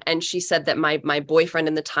 And she said that my boyfriend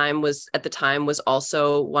at the time was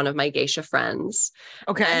also one of my geisha friends.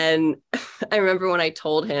 Okay. And I remember when I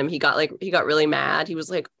told him, he got really mad. He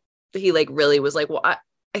was like, really was like, well,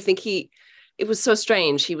 I think it was so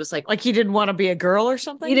strange. He was like he didn't want to be a girl or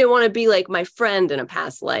something. He didn't want to be like my friend in a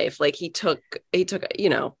past life. Like he took,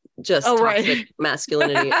 just toxic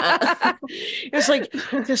masculinity. It's like,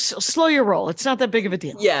 just slow your roll. It's not that big of a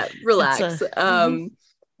deal. Yeah, relax.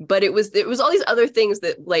 But it was all these other things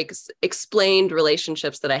that like explained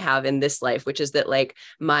relationships that I have in this life, which is that like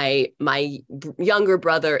my younger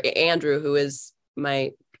brother Andrew, who is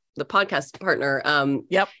the podcast partner,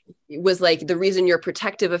 was like, the reason you're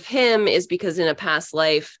protective of him is because in a past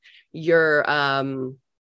life, your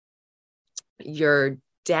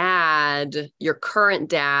current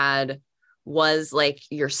dad was like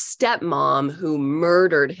your stepmom who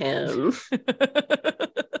murdered him.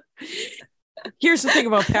 Here's the thing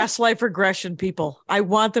about past life regression, people. I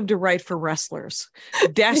want them to write for wrestlers.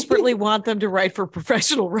 Desperately want them to write for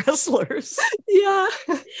professional wrestlers. Yeah.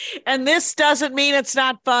 And this doesn't mean it's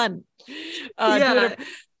not fun. I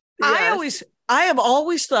have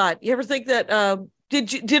always thought, you ever think that,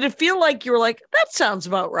 did it feel like you were like, that sounds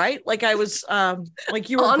about right? Like I was, like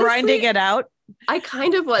you were honestly, grinding it out. I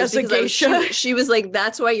kind of was, because she was like,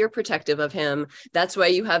 that's why you're protective of him. That's why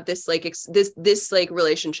you have this like this like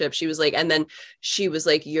relationship. She was like, and then she was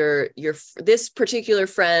like, your this particular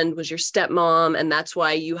friend was your stepmom, and that's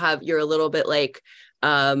why you're a little bit like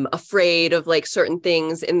afraid of like certain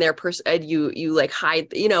things in their person. You like hide.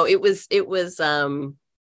 It was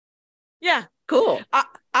yeah, cool.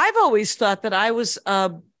 I've always thought that I was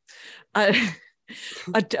a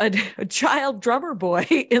child drummer boy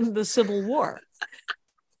in the Civil War.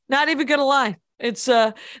 Not even gonna lie. It's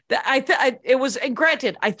it was, and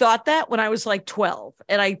granted, I thought that when I was like 12,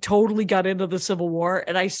 and I totally got into the Civil War,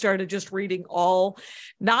 and I started just reading all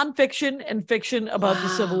nonfiction and fiction about the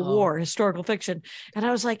Civil War, historical fiction, and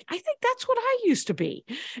I was like, I think that's what I used to be.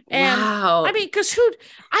 And I mean, because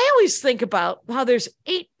I always think about how there's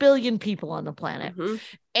 8 billion people on the planet,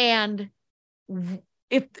 and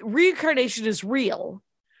if reincarnation is real,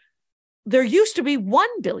 there used to be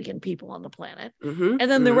 1 billion people on the planet. And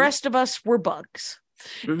then the rest of us were bugs.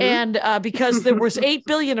 And because there was 8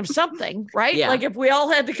 billion of something, right? Yeah. Like if we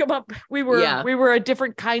all had to come up, we were a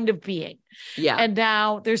different kind of being. Yeah. And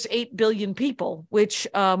now there's 8 billion people, which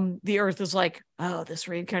the earth is like, oh, this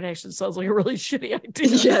reincarnation sounds like a really shitty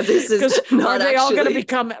idea. Yeah, this is not. Are they all going to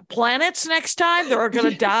become planets next time? They're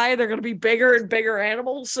going to die. They're going to be bigger and bigger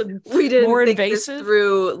animals, and we didn't more think invasive. This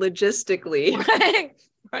through logistically.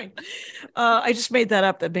 Right. I just made that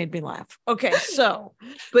up. That made me laugh. Okay. So,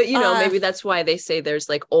 but maybe that's why they say there's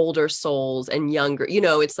like older souls and younger,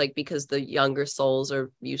 it's like, because the younger souls are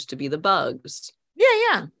used to be the bugs.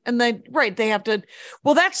 Yeah. And they have to,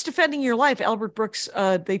 well, that's Defending Your Life. Albert Brooks,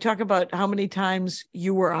 they talk about how many times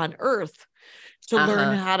you were on Earth to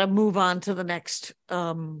learn how to move on to the next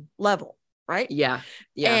level. Right. Yeah.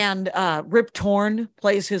 And Rip Torn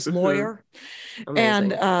plays his lawyer.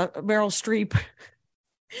 Amazing. And Meryl Streep.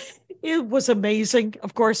 It was amazing,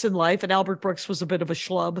 of course, in life. And Albert Brooks was a bit of a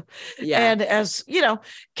schlub. Yeah. And as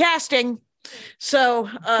casting. So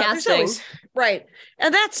casting. Right.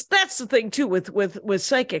 And that's the thing too with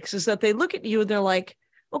psychics, is that they look at you and they're like,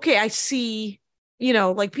 okay, I see,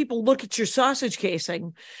 like people look at your sausage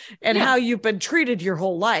casing and how you've been treated your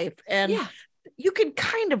whole life. And you can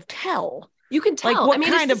kind of tell You can tell. Like what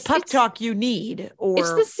kind of pep talk you need, or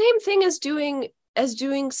it's the same thing as doing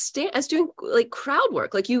like crowd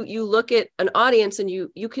work. Like you look at an audience and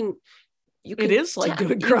you can it is like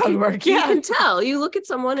doing crowd work. Yeah. You can tell. You look at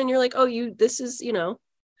someone and you're like, oh, this is,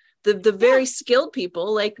 the very skilled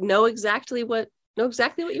people like know exactly what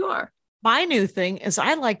you are. My new thing is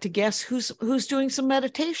I like to guess who's doing some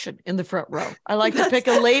meditation in the front row. I like to pick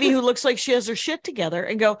a lady who looks like she has her shit together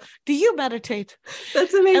and go, do you meditate?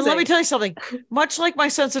 That's amazing. And let me tell you something, much like my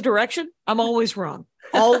sense of direction, I'm always wrong.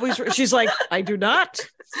 Always. She's like, I do not.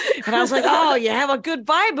 And I was like, oh, you have a good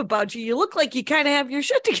vibe about you. You look like you kind of have your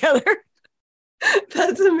shit together.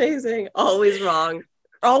 That's amazing. Always wrong.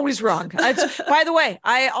 Always wrong. By the way,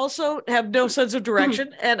 I also have no sense of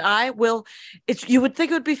direction, and you would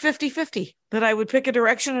think it would be 50-50, that I would pick a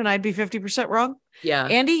direction and I'd be 50% wrong. Yeah.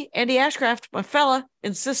 Andy Ashcraft, my fella,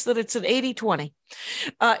 insists that it's an 80-20.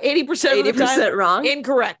 80% of the time wrong?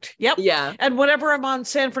 Incorrect. Yep. Yeah. And whenever I'm on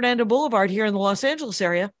San Fernando Boulevard here in the Los Angeles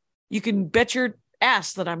area, you can bet your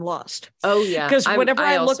ass that I'm lost. Oh, yeah. Because whenever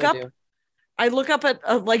I look up, I look up at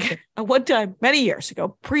one time, many years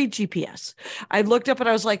ago, pre-GPS, I looked up and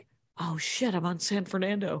I was like, oh shit, I'm on San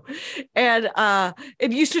Fernando. And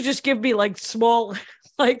it used to just give me like small,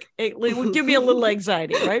 it would give me a little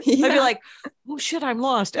anxiety, right? Yeah. I'd be like, oh shit, I'm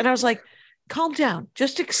lost. And I was like, calm down.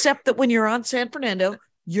 Just accept that when you're on San Fernando,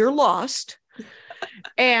 you're lost.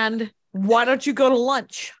 And why don't you go to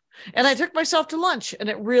lunch? And I took myself to lunch and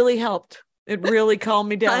it really helped. It really calmed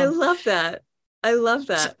me down. I love that.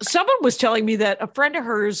 Someone was telling me that a friend of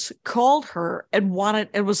hers called her and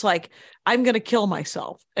was like, I'm going to kill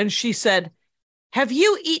myself. And she said, have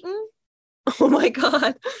you eaten? Oh my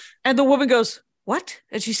God. And the woman goes, what?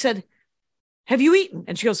 And she said, have you eaten?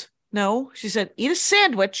 And she goes, no. She said, eat a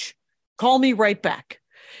sandwich. Call me right back.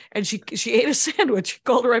 And she ate a sandwich,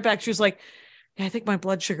 called her right back. She was like, yeah, I think my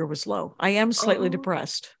blood sugar was low. I am slightly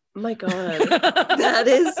depressed. My God. That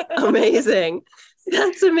is amazing.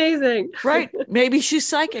 That's amazing. Right. Maybe she's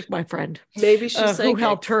psychic, my friend. Maybe she's psychic. Who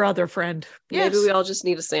helped her other friend. Yes. Maybe we all just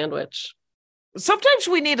need a sandwich. Sometimes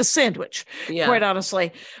we need a sandwich, quite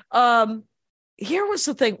honestly. Here was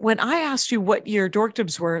the thing. When I asked you what your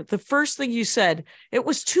dorkdoms were, the first thing you said, it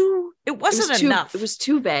wasn't enough. It was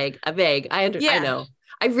too vague. I know.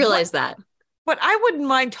 I realized that. But I wouldn't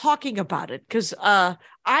mind talking about it because I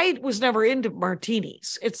was never into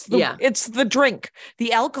martinis. It's the drink,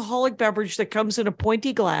 the alcoholic beverage that comes in a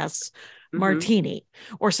pointy glass martini,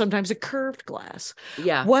 or sometimes a curved glass.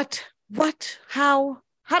 Yeah. What, how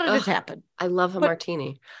did it happen? I love a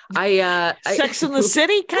martini. Sex in the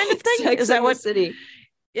City kind of thing? Is that what? City.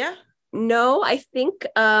 Yeah. No, I think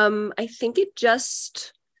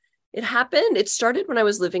it happened. It started when I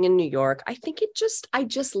was living in New York. I think I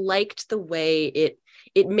just liked the way it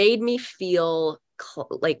made me feel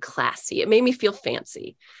classy. It made me feel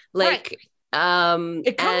fancy. It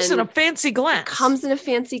comes in a fancy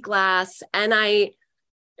glass. And I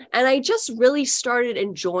just really started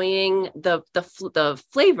enjoying the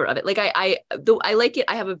flavor of it. Like I like it.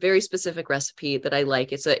 I have a very specific recipe that I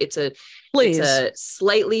like. It's a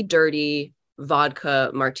slightly dirty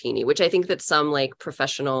vodka martini, which I think that some like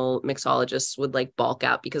professional mixologists would like bulk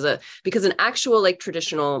out because an actual like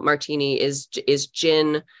traditional martini is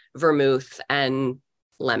gin, vermouth, and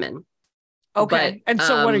lemon. Okay. And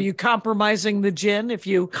so what are you compromising the gin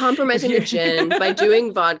the gin by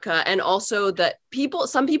doing vodka? And also that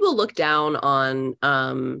some people look down on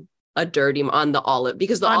on the olive,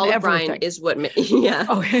 because the olive brine is what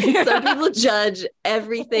Okay. Some people judge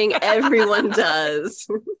everything everyone does.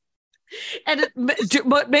 And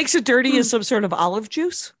what makes it dirty is some sort of olive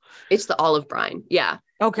juice? It's the olive brine. Yeah.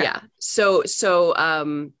 Okay. Yeah. So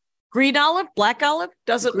green olive, black olive,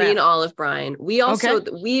 doesn't matter. Green olive brine. We also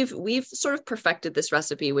we've sort of perfected this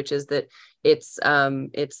recipe, which is that it's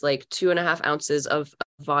like 2.5 ounces of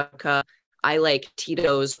vodka. I like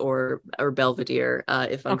Tito's or Belvedere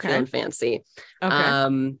if I'm feeling fancy.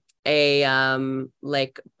 Okay.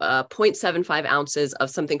 0.75 ounces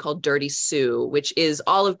of something called Dirty Sue, which is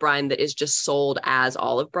olive brine that is just sold as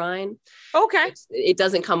olive brine. Okay. It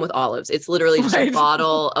doesn't come with olives. It's literally just a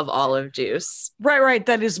bottle of olive juice. Right.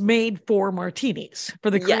 That is made for martinis,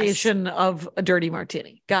 for the creation of a dirty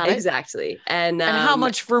martini. Got it. Exactly. And how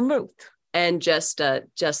much vermouth? And just the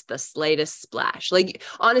slightest splash. Like,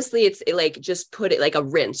 honestly, it's like, just put it like a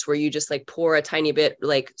rinse where you just like pour a tiny bit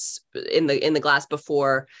like in the glass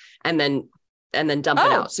before, and then dump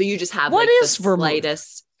it out. So you just have what like is the vermouth?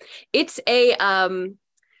 Slightest. It's a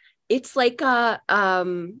it's like a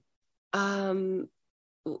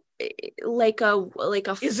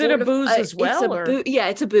is it a booze as well?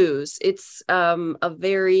 It's a booze. It's a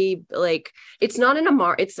very like, it's not in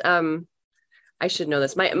a it's I should know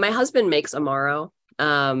this. My husband makes Amaro,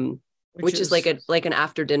 which is like an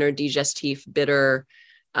after dinner digestif bitter.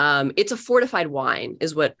 It's a fortified wine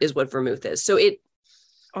is what vermouth is. So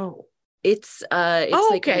it's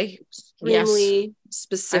like okay. extremely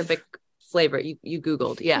specific flavor. You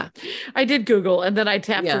Googled. Yeah. I did Google, and then I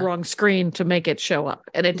tapped the wrong screen to make it show up,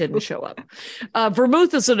 and it didn't show up.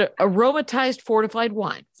 Vermouth is an aromatized fortified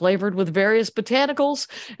wine flavored with various botanicals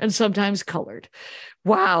and sometimes colored.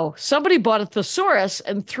 Wow. Somebody bought a thesaurus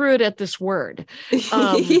and threw it at this word.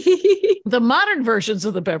 The modern versions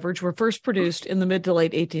of the beverage were first produced in the mid to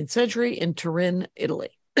late 18th century in Turin,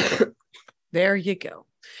 Italy. There you go.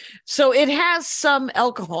 So it has some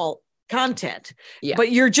alcohol content,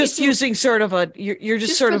 but you're just using sort of you're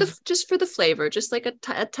just sort of just for the flavor, just like a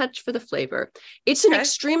touch for the flavor. It's an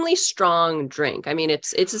extremely strong drink. I mean,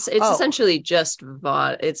 it's essentially just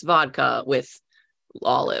vodka with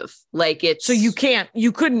olive. Like it's so you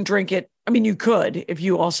couldn't drink it. I mean, you could if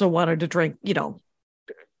you also wanted to drink,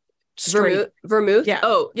 vermouth. Yeah.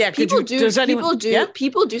 Oh, yeah. People do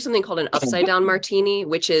something called an upside down martini,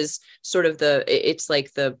 which is sort of it's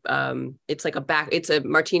a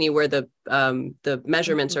martini where the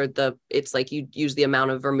measurements are it's like you use the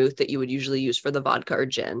amount of vermouth that you would usually use for the vodka or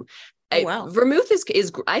gin. Wow. Vermouth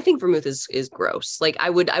is I think vermouth is gross. Like I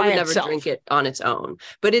would never drink it on its own,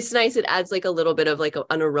 but it's nice. It adds like a little bit of like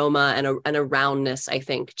an aroma and a roundness, I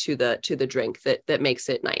think, to the drink that makes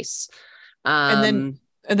it nice.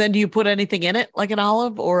 And then do you put anything in it, like an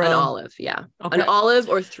olive or an olive? Yeah. Okay. An olive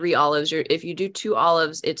or 3 olives. If you do 2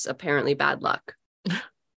 olives, it's apparently bad luck.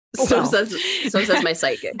 So says my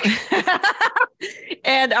psychic.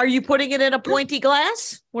 And are you putting it in a pointy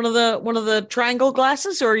glass, one of the triangle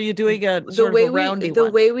glasses, or are you doing a roundy one?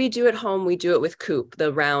 The way we do at home, we do it with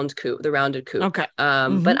the rounded coupe. Okay.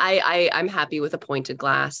 But I'm happy with a pointed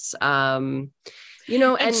glass. And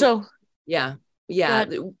so yeah. Yeah,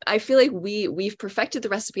 I feel like we've perfected the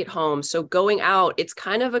recipe at home. So going out, it's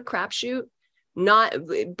kind of a crapshoot. Not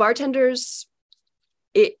bartenders.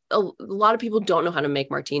 A lot of people don't know how to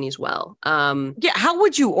make martinis well. How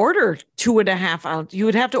would you order 2.5 ounce? You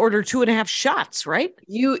would have to order 2.5 shots, right?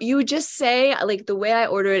 You just say, like, the way I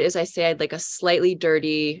order it is I say I'd like a slightly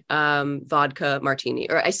dirty vodka martini,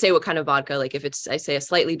 or I say what kind of vodka. Like I say a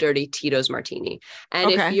slightly dirty Tito's martini.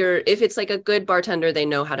 And if it's like a good bartender, they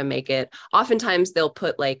know how to make it. Oftentimes they'll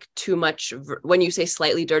put like too much. When you say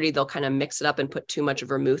slightly dirty, they'll kind of mix it up and put too much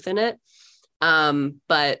vermouth in it.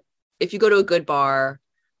 But if you go to a good bar,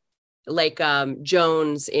 like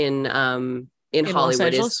Jones in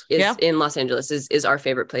Hollywood is in Los Angeles is our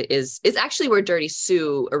favorite place, is actually where Dirty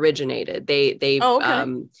Sue originated. There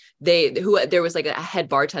was like a head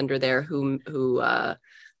bartender there who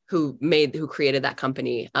created that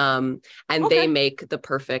company. They make the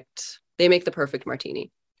perfect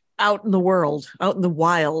martini. Out in the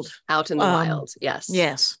wild.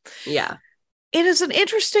 Yes. Yeah. It is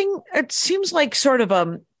it seems like sort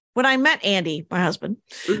of when I met Andy, my husband,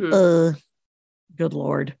 good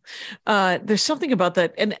Lord, there's something about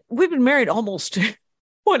that. And we've been married almost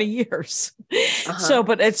 20 years. So,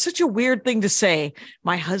 but it's such a weird thing to say,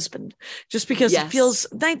 my husband, just because it feels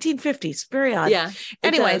 1950s, very odd. Yeah.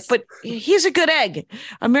 Anyway, but he's a good egg.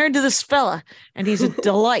 I'm married to this fella and he's a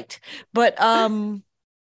delight. But,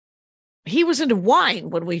 he was into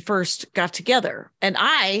wine when we first got together, and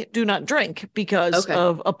I do not drink because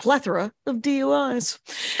of a plethora of DUIs.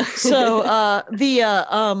 So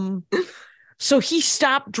so he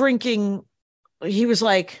stopped drinking. He was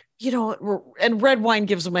like, and red wine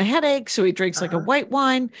gives him a headache, so he drinks like a white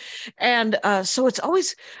wine. And so it's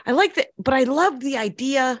always, I like that, but I love the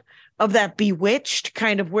idea of that Bewitched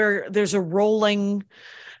kind of where there's a rolling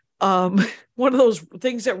one of those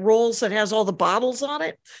things that rolls that has all the bottles on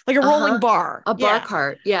it, like a rolling bar. A bar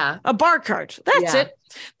cart. Yeah. A bar cart. That's it.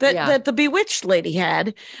 That the Bewitched lady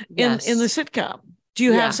had in the sitcom. Do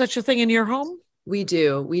you have such a thing in your home? We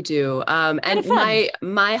do. And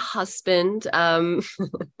my husband,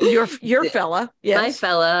 your fella, my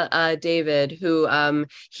fella, David, who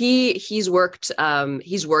he's worked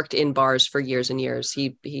in bars for years and years.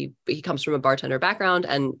 He comes from a bartender background,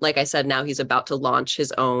 and like I said, now he's about to launch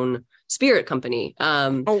his own spirit company.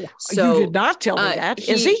 So you did not tell me that.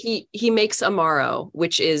 Is he? He makes Amaro,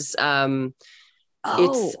 which is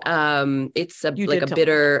it's a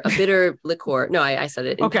bitter liqueur. No, I said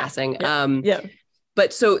it in passing.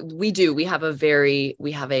 But so we have a very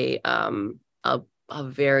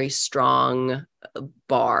strong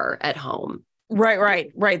bar at home.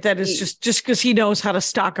 Right. That is just because he knows how to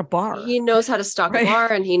stock a bar. He knows how to stock a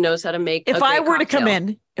bar, and he knows how to make. If I were to come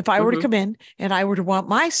in if I were to come in and I were to want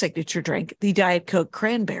my signature drink, the Diet Coke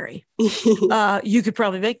cranberry, you could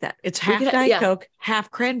probably make that. It's half Diet Coke,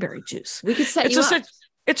 half cranberry juice. We could set you up.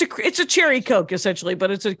 It's a cherry Coke essentially,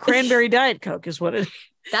 but it's a cranberry Diet Coke is what it is.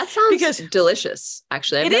 That sounds delicious,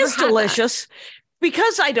 actually. It is delicious.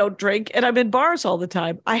 Because I don't drink and I'm in bars all the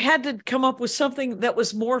time, I had to come up with something that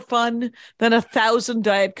was more fun than 1,000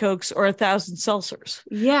 Diet Cokes or 1,000 seltzers.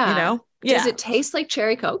 Yeah. You know? Yeah. Does it taste like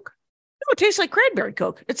cherry Coke? No, it tastes like cranberry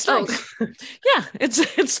Coke. It's nice. Yeah,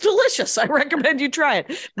 it's delicious. I recommend you try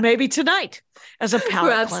it. Maybe tonight as a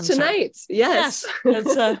palate cleanser. Tonight. Yes.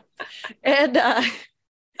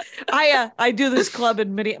 I do this club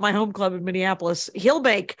in my home club in Minneapolis. He'll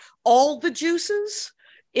make all the juices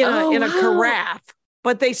in a carafe,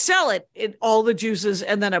 but they sell it in all the juices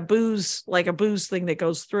and then a booze thing that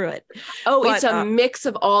goes through it. Oh, but, it's a mix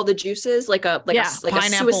of all the juices, like a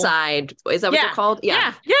suicide. Is that what they're called?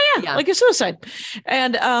 Yeah, like a suicide.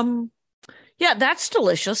 And that's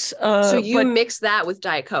delicious. So you mix that with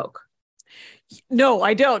Diet Coke? No,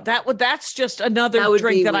 I don't. That's just another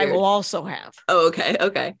drink that I will also have. Oh,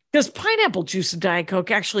 okay. Because pineapple juice and Diet Coke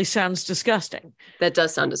actually sounds disgusting. That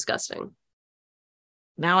does sound disgusting.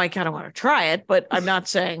 Now I kind of want to try it, but I'm not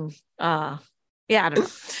saying, I don't know.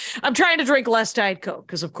 I'm trying to drink less Diet Coke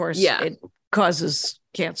because, of course, it causes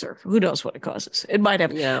cancer. Who knows what it causes? It might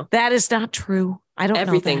have. Yeah. That is not true. I don't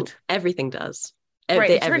know that. Everything does.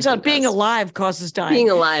 Right. It turns out being alive causes dying.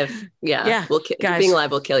 Being alive. Yeah. Being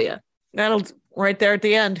alive will kill you. That'll right there at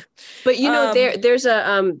the end. But, there's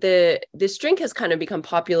this drink has kind of become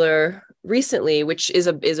popular recently, which is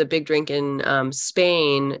a big drink in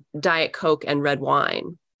Spain, Diet Coke and red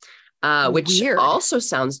wine, which also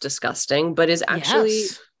sounds disgusting, but is actually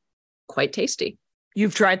quite tasty.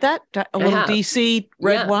 You've tried that? A little DC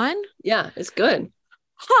red wine? Yeah, it's good.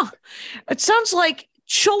 Huh. It sounds like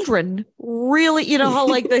children really, how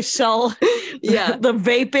like they sell the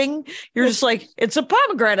vaping. You're just like, it's a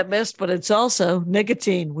pomegranate mist, but it's also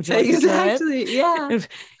nicotine. Would you like to try it? Yeah. If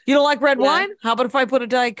you don't like red wine, how about if I put a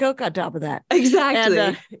Diet Coke on top of that? Exactly.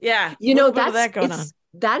 And, that's going on.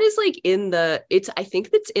 That is like I think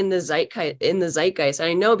that's in the zeitgeist. And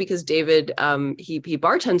I know because David, he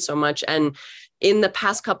bartends so much, and in the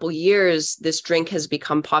past couple years, this drink has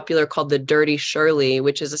become popular called the Dirty Shirley,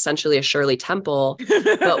 which is essentially a Shirley Temple,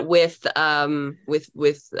 but with vodka.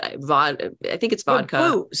 I think it's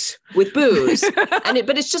vodka with booze,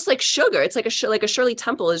 but it's just like sugar. It's like a Shirley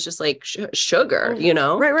Temple is just like sugar,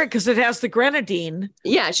 Right, because it has the grenadine.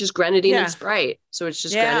 Yeah, it's just grenadine and Sprite. So it's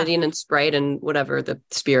just grenadine and Sprite and whatever the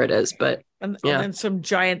spirit is, but and then some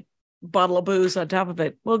giant bottle of booze on top of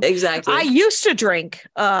it. Well, exactly. I used to drink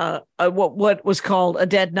what was called a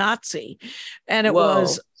dead Nazi, and it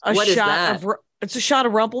was it's a shot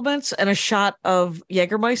of Rumpelmintz and a shot of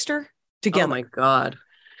Jägermeister together. Oh my God.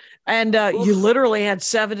 And you literally had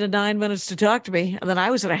 7 to 9 minutes to talk to me, and then I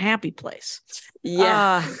was in a happy place.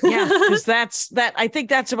 Because I think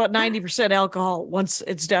that's about 90% alcohol once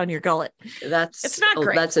it's down your gullet. It's not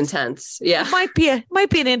great. That's intense. Yeah, it might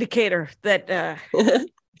be an indicator that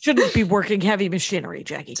shouldn't be working heavy machinery,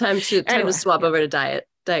 Jackie. Time to swap over to Diet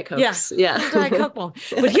Coke. Yeah. Diet Coke.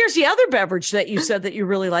 But here's the other beverage that you said that you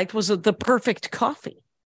really liked was the perfect coffee.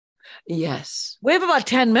 Yes. We have about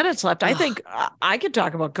 10 minutes left. I think I could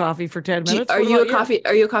talk about coffee for 10 minutes. Are you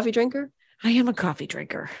a coffee drinker? I am a coffee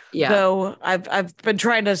drinker. Yeah. Though I've been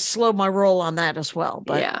trying to slow my roll on that as well.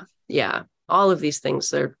 But yeah. All of these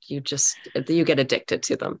things you get addicted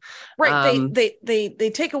to them. Right.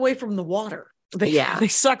 They take away from the water. They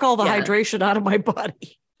suck all the hydration out of my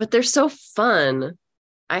body. But they're so fun.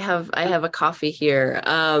 I have a coffee here.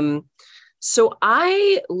 So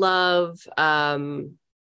I love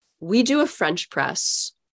we do a French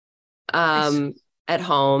press at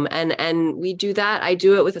home, and we do that. I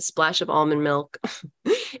do it with a splash of almond milk.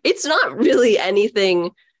 It's not really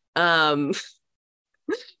anything.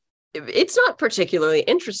 It's not particularly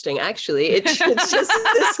interesting, actually. It's just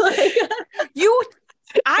this like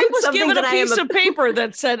I was given a piece of paper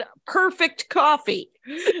that said perfect coffee.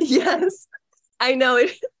 Yes, I know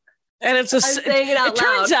it. And it's saying it out loud.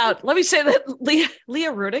 Turns out, let me say that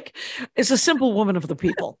Leah Rudick is a simple woman of the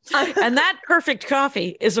people. And that perfect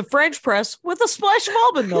coffee is a French press with a splash of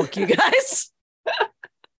almond milk, you guys.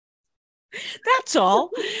 That's all.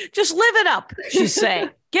 Just live it up, she's saying.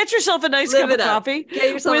 Get yourself a nice cup of coffee. Get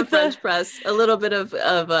yourself a French press, a little bit of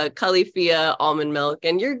Califia almond milk,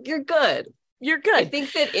 and you're good. You're good. I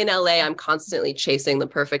think that in LA, I'm constantly chasing the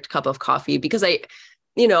perfect cup of coffee because I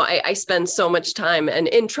spend so much time and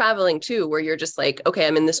in traveling too, where you're just like, okay,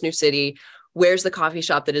 I'm in this new city. Where's the coffee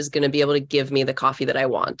shop that is going to be able to give me the coffee that I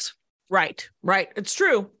want? Right. It's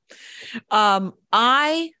true. So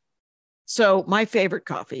my favorite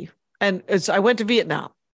coffee, and I went to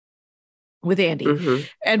Vietnam with Andy,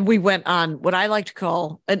 and we went on what I like to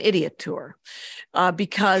call an idiot tour,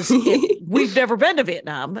 because we've never been to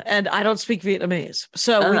Vietnam, and I don't speak Vietnamese.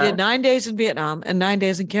 So we did 9 days in Vietnam and 9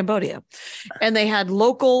 days in Cambodia, and they had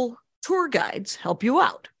local tour guides help you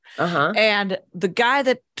out. And the guy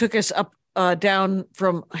that took us up down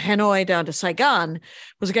from Hanoi down to Saigon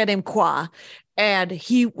was a guy named Qua, and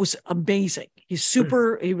he was amazing. He's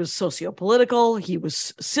super. He was sociopolitical. He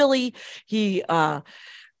was silly. He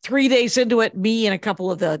 3 days into it, me and a couple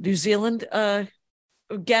of the New Zealand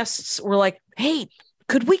guests were like, "Hey,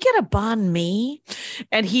 could we get a banh mi?"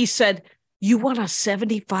 And he said, "You want a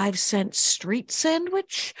 75-cent street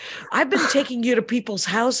sandwich? I've been taking you to people's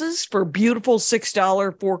houses for beautiful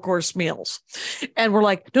 $6 4-course meals." And we're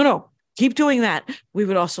like, no, keep doing that. We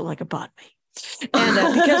would also like a banh mi.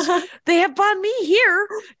 And because they have banh mi here.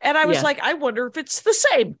 And I was like, I wonder if it's the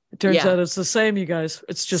same. It turns out it's the same, you guys.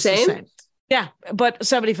 It's just the same. Yeah, but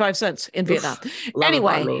 75 cents in Vietnam.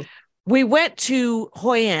 Anyway, we went to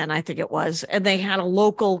Hoi An, I think it was, and they had a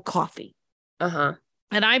local coffee. And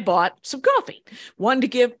I bought some coffee, one to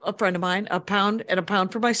give a friend of mine, a pound and a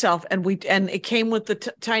pound for myself. And it came with the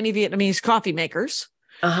tiny Vietnamese coffee makers.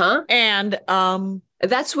 And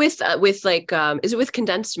that's with is it with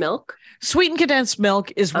condensed milk? Sweetened condensed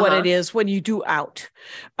milk is what it is when you do out.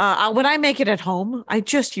 When I make it at home, I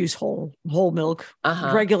just use whole milk,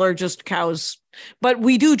 regular, just cows. But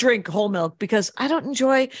we do drink whole milk because I don't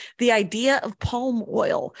enjoy the idea of palm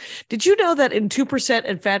oil. Did you know that in 2%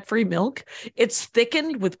 and fat-free milk, it's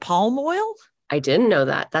thickened with palm oil? I didn't know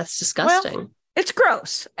that. That's disgusting. Well, it's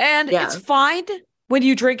gross. And it's fine when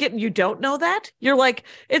you drink it and you don't know that. You're like,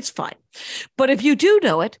 it's fine. But if you do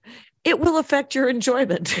know it, it will affect your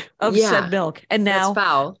enjoyment of said milk. And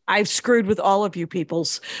now I've screwed with all of you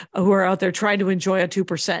peoples who are out there trying to enjoy a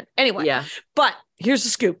 2%. Anyway, but here's the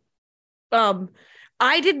scoop.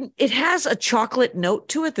 It has a chocolate note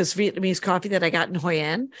to it, this Vietnamese coffee that I got in Hoi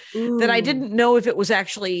An, that I didn't know if it was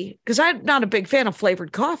actually, because I'm not a big fan of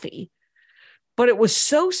flavored coffee, but it was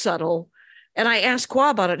so subtle. And I asked Qua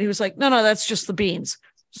about it. And he was like, no, that's just the beans.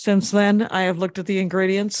 Since then, I have looked at the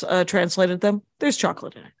ingredients, translated them. There's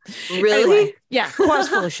chocolate in it. Really? Anyway, yeah, Qua's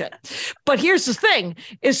full of shit. But here's the thing: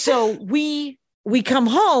 is so we come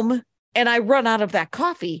home and I run out of that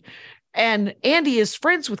coffee, and Andy is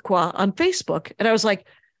friends with Qua on Facebook, and I was like,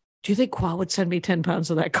 "Do you think Qua would send me 10 pounds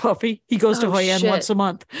of that coffee?" He goes to Hoi An once a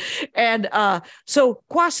month, and so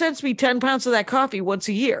Qua sends me 10 pounds of that coffee once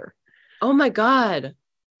a year. Oh my God!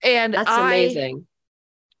 And that's amazing.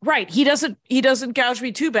 Right. He doesn't gouge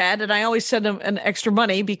me too bad. And I always send him an extra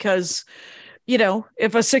money because, if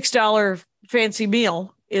a $6 fancy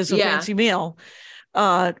meal is a fancy meal,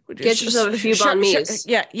 get yourself a few banh mi's.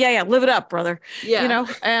 Yeah. Live it up, brother. Yeah.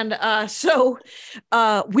 And so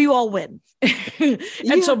we all win.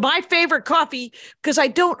 And so my favorite coffee, because I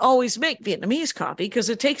don't always make Vietnamese coffee because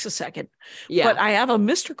it takes a second, but I have a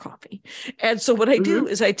Mr. Coffee. And so what I do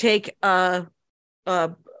is I take a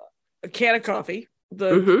can of coffee.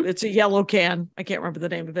 It's a yellow can. I can't remember the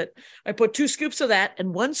name of it. I put 2 scoops of that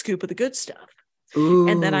and 1 scoop of the good stuff.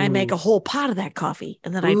 And then I make a whole pot of that coffee.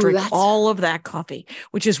 And then I drink all of that coffee,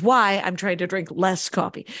 which is why I'm trying to drink less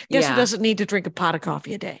coffee. Guess who doesn't need to drink a pot of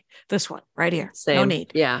coffee a day? This one right here. Same. No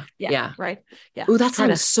need. Yeah. Right. Yeah. Oh, that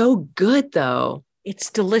sounds so good though. It's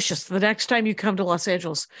delicious. The next time you come to Los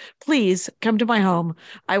Angeles, please come to my home.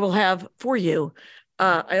 I will have for you.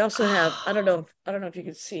 I also have, I don't know if you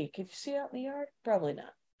can see. Can you see out in the yard? Probably not.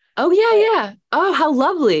 Oh, yeah. Oh, how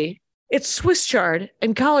lovely. It's Swiss chard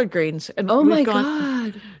and collard greens. And oh my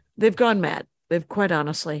God. They've gone mad. They've quite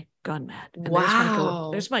honestly gone mad. And wow.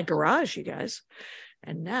 There's my garage, you guys.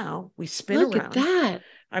 And now we spin around. Look at that.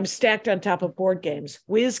 I'm stacked on top of board games.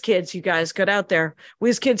 Whiz Kids, you guys, get out there.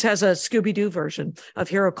 Whiz Kids has a Scooby-Doo version of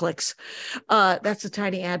HeroClix. That's a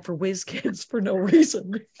tiny ad for Whiz Kids for no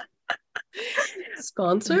reason.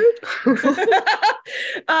 Sponsored?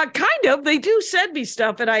 Kind of. They do send me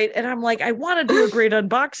stuff, and I'm like, I want to do a great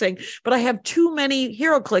unboxing, but I have too many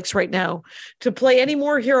HeroClix right now to play any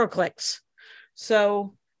more HeroClix.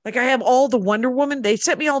 So, like, I have all the Wonder Woman. They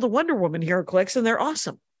sent me all the Wonder Woman HeroClix, and they're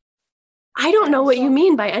awesome. I don't know what you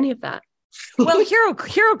mean by any of that. Well,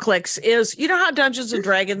 HeroClix is, how Dungeons and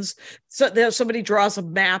Dragons, somebody draws a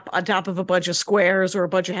map on top of a bunch of squares or a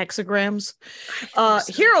bunch of hexagrams.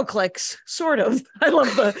 HeroClix, sort of. I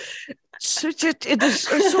love it is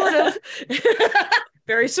sort of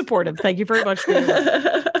very supportive. Thank you very much.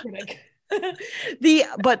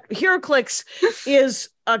 But HeroClix is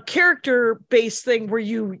a character-based thing where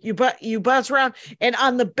you bounce around, and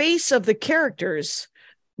on the base of the characters,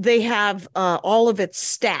 they have all of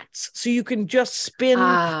its stats. So you can just spin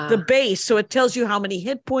the base. So it tells you how many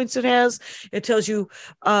hit points it has. It tells you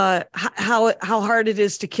how hard it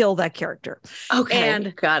is to kill that character. Okay,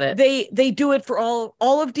 and got it. They do it for all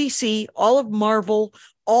of DC, all of Marvel,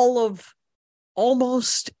 all of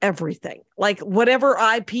almost everything. Like whatever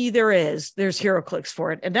IP there is, there's HeroClix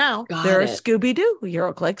for it. And now there are Scooby-Doo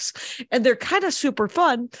HeroClix, and they're kind of super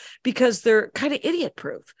fun because they're kind of idiot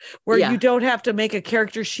proof, where you don't have to make a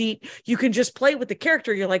character sheet. You can just play with the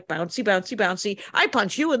character. You're like, bouncy, bouncy, bouncy. I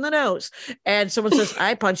punch you in the nose. And someone says,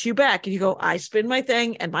 I punch you back. And you go, I spin my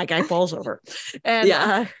thing, and my guy falls over.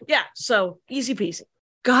 And so easy peasy.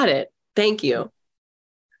 Got it. Thank you.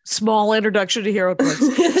 Small introduction to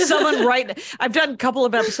HeroClix. I've done a couple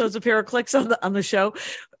of episodes of HeroClix on the show.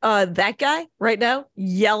 That guy right now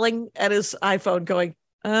yelling at his iPhone going,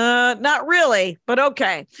 not really, but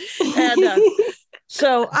okay. And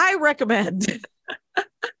so I recommend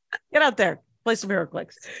get out there, play some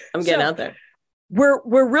HeroClix. I'm getting out there.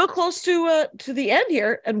 We're real close to the end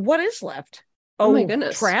here. And what is left? Oh my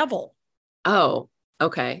goodness. Travel. Oh,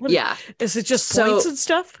 okay. Is it just points and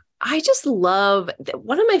stuff? I just love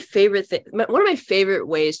one of my favorite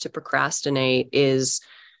ways to procrastinate is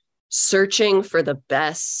searching for the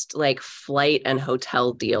best like flight and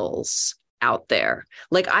hotel deals out there.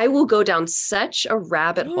 Like I will go down such a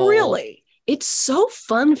rabbit hole. Really? It's so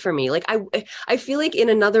fun for me. Like I feel like in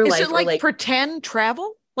another life. Is it like pretend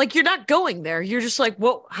travel? Like you're not going there. You're just like,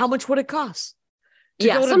 well, how much would it cost?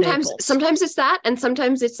 Yeah, sometimes it's that, and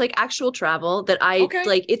sometimes it's like actual travel that I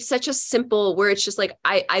like. It's such a simple where it's just like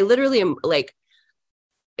I literally am like,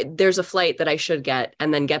 there's a flight that I should get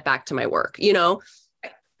and then get back to my work, you know,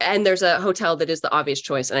 and there's a hotel that is the obvious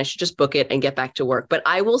choice and I should just book it and get back to work. But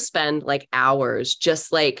I will spend like hours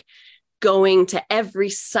just like going to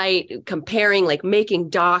every site, comparing, like making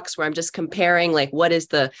docs where I'm just comparing like what is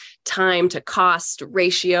the time to cost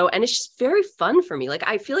ratio. And it's just very fun for me. Like,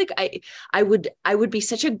 I feel like I would be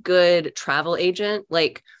such a good travel agent.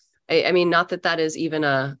 Like, I mean, not that is even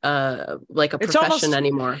a profession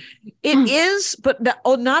anymore. It is, but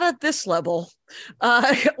not at this level.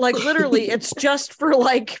 Like literally it's just for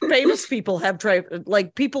like famous people have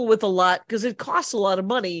like people with a lot, because it costs a lot of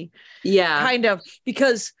money. Yeah. Kind of,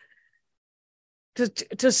 because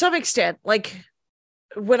to some extent, like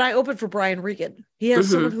when I opened for Brian Regan, he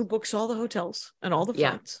has someone who books all the hotels and all the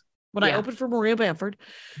flights. When I opened for Maria Bamford,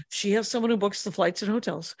 she has someone who books the flights and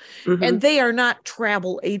hotels. And they are not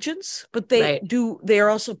travel agents, but they are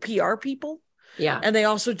also PR people. Yeah. And they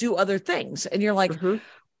also do other things. And you're like,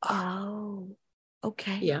 oh,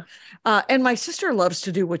 okay. Yeah. And my sister loves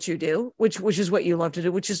to do what you do, which is what you love to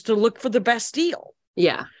do, which is to look for the best deal.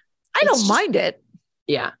 Yeah. I don't mind it.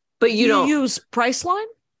 Yeah. But you don't use Priceline?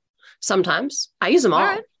 Sometimes I use them all.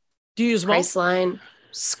 Right. Do you use them all? Priceline,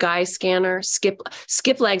 Skyscanner,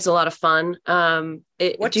 Skipleg's a lot of fun. Do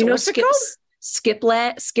you know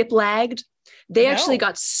Skiplagged? They actually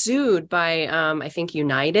got sued by I think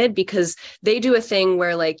United, because they do a thing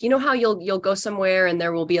where, like, you know how you'll go somewhere and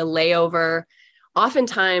there will be a layover.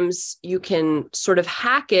 Oftentimes you can sort of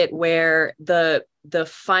hack it where the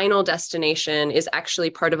final destination is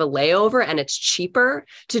actually part of a layover and it's cheaper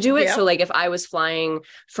to do it. Yeah. So like if I was flying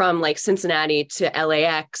from like Cincinnati to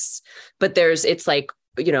LAX, but it's like,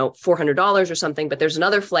 you know, $400 or something, but there's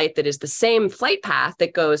another flight that is the same flight path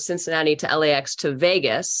that goes Cincinnati to LAX to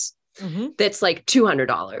Vegas. That's like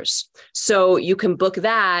 $200. So you can book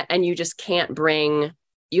that and you just can't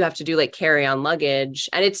you have to do like carry-on luggage,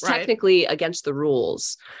 and it's technically against the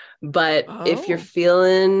rules. But if you're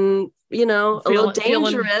feeling, you know, a little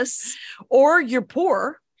dangerous, or you're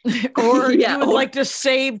poor, or you would like to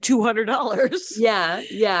save $200. Yeah.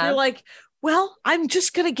 You're like, well, I'm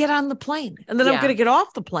just going to get on the plane, and then I'm going to get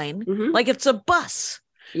off the plane like it's a bus.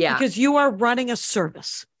 Yeah. Because you are running a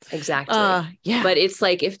service. Exactly. But it's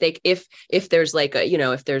like if there's like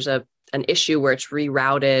if there's an issue where it's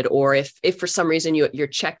rerouted, or if for some reason you're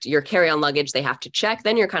checked your carry-on luggage, they have to check,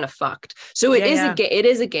 then you're kind of fucked. So it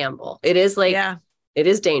is a gamble. It is like, it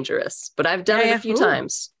is dangerous, but I've done it a few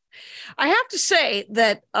times. I have to say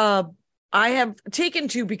that, I have taken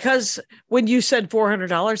to, because when you said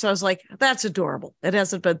 $400, I was like, that's adorable. It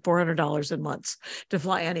hasn't been $400 in months to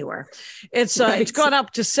fly anywhere. It's gone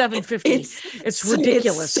up to $750. It's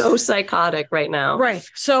ridiculous. It's so psychotic right now. Right.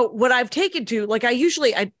 So what I've taken to, like,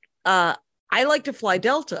 I like to fly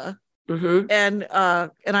Delta, and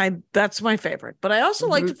that's my favorite. But I also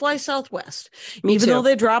like to fly Southwest, even though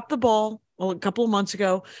they dropped the ball a couple of months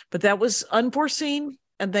ago. But that was unforeseen.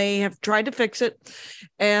 and they have tried to fix it,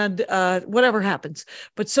 and whatever happens.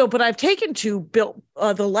 But I've taken the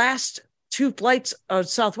last 2 flights of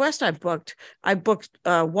Southwest I booked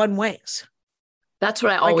one ways. That's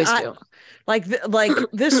what I always do.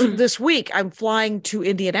 This week, I'm flying to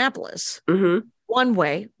Indianapolis. Mm-hmm. One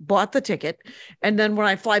way, bought the ticket, and then when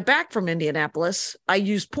I fly back from Indianapolis, I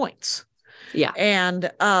use points. Yeah,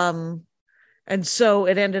 and so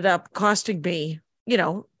it ended up costing me,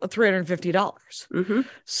 $350. Mm-hmm.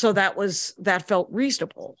 So that felt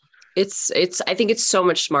reasonable. I think it's so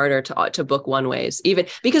much smarter to book one ways, even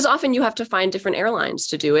because often you have to find different airlines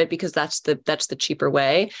to do it because that's the cheaper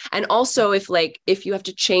way. And also if you have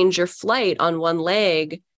to change your flight on one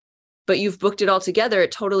leg, but you've booked it all together,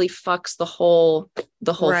 it totally fucks the whole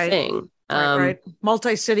right. thing. Right.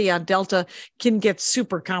 Multi-city on Delta can get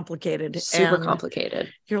super complicated.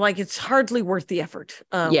 You're like, it's hardly worth the effort.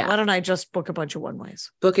 Why don't I just book a bunch of one ways?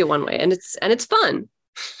 Book it one way, and it's fun.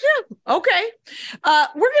 Yeah. Okay.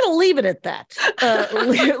 We're going to leave it at that.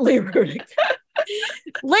 Leah Rudick.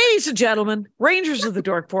 Ladies and gentlemen, Rangers of the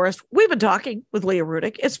Dork Forest, we've been talking with Leah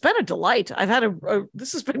Rudick. It's been a delight.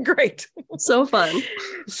 This has been great. So fun.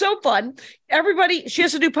 So fun. Everybody, she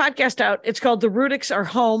has a new podcast out. It's called The Rudicks Are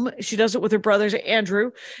Home. She does it with her brothers,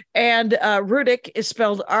 Andrew. And Rudick is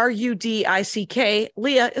spelled Rudick.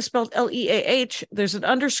 Leah is spelled Leah. There's an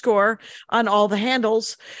underscore on all the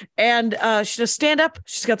handles. And she does stand up.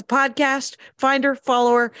 She's got the podcast. Find her,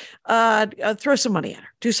 follow her, throw some money at her.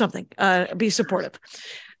 Do something. Be supportive.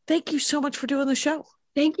 Thank you so much for doing the show.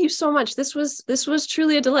 Thank you so much. This was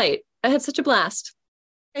truly a delight. I had such a blast.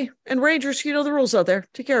 Hey, and Rangers, you know the rules out there.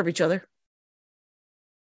 Take care of each other.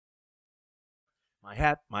 My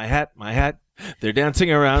hat, my hat, my hat. They're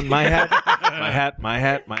dancing around my hat. My hat, my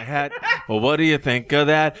hat, my hat. Well, what do you think of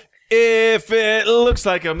that? If it looks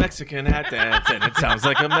like a Mexican hat dance and it sounds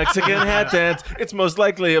like a Mexican hat dance, it's most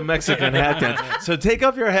likely a Mexican hat dance. So take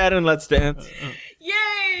off your hat and let's dance.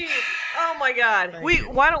 Yay! Oh my God.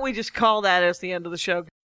 Why don't we just call that as the end of the show?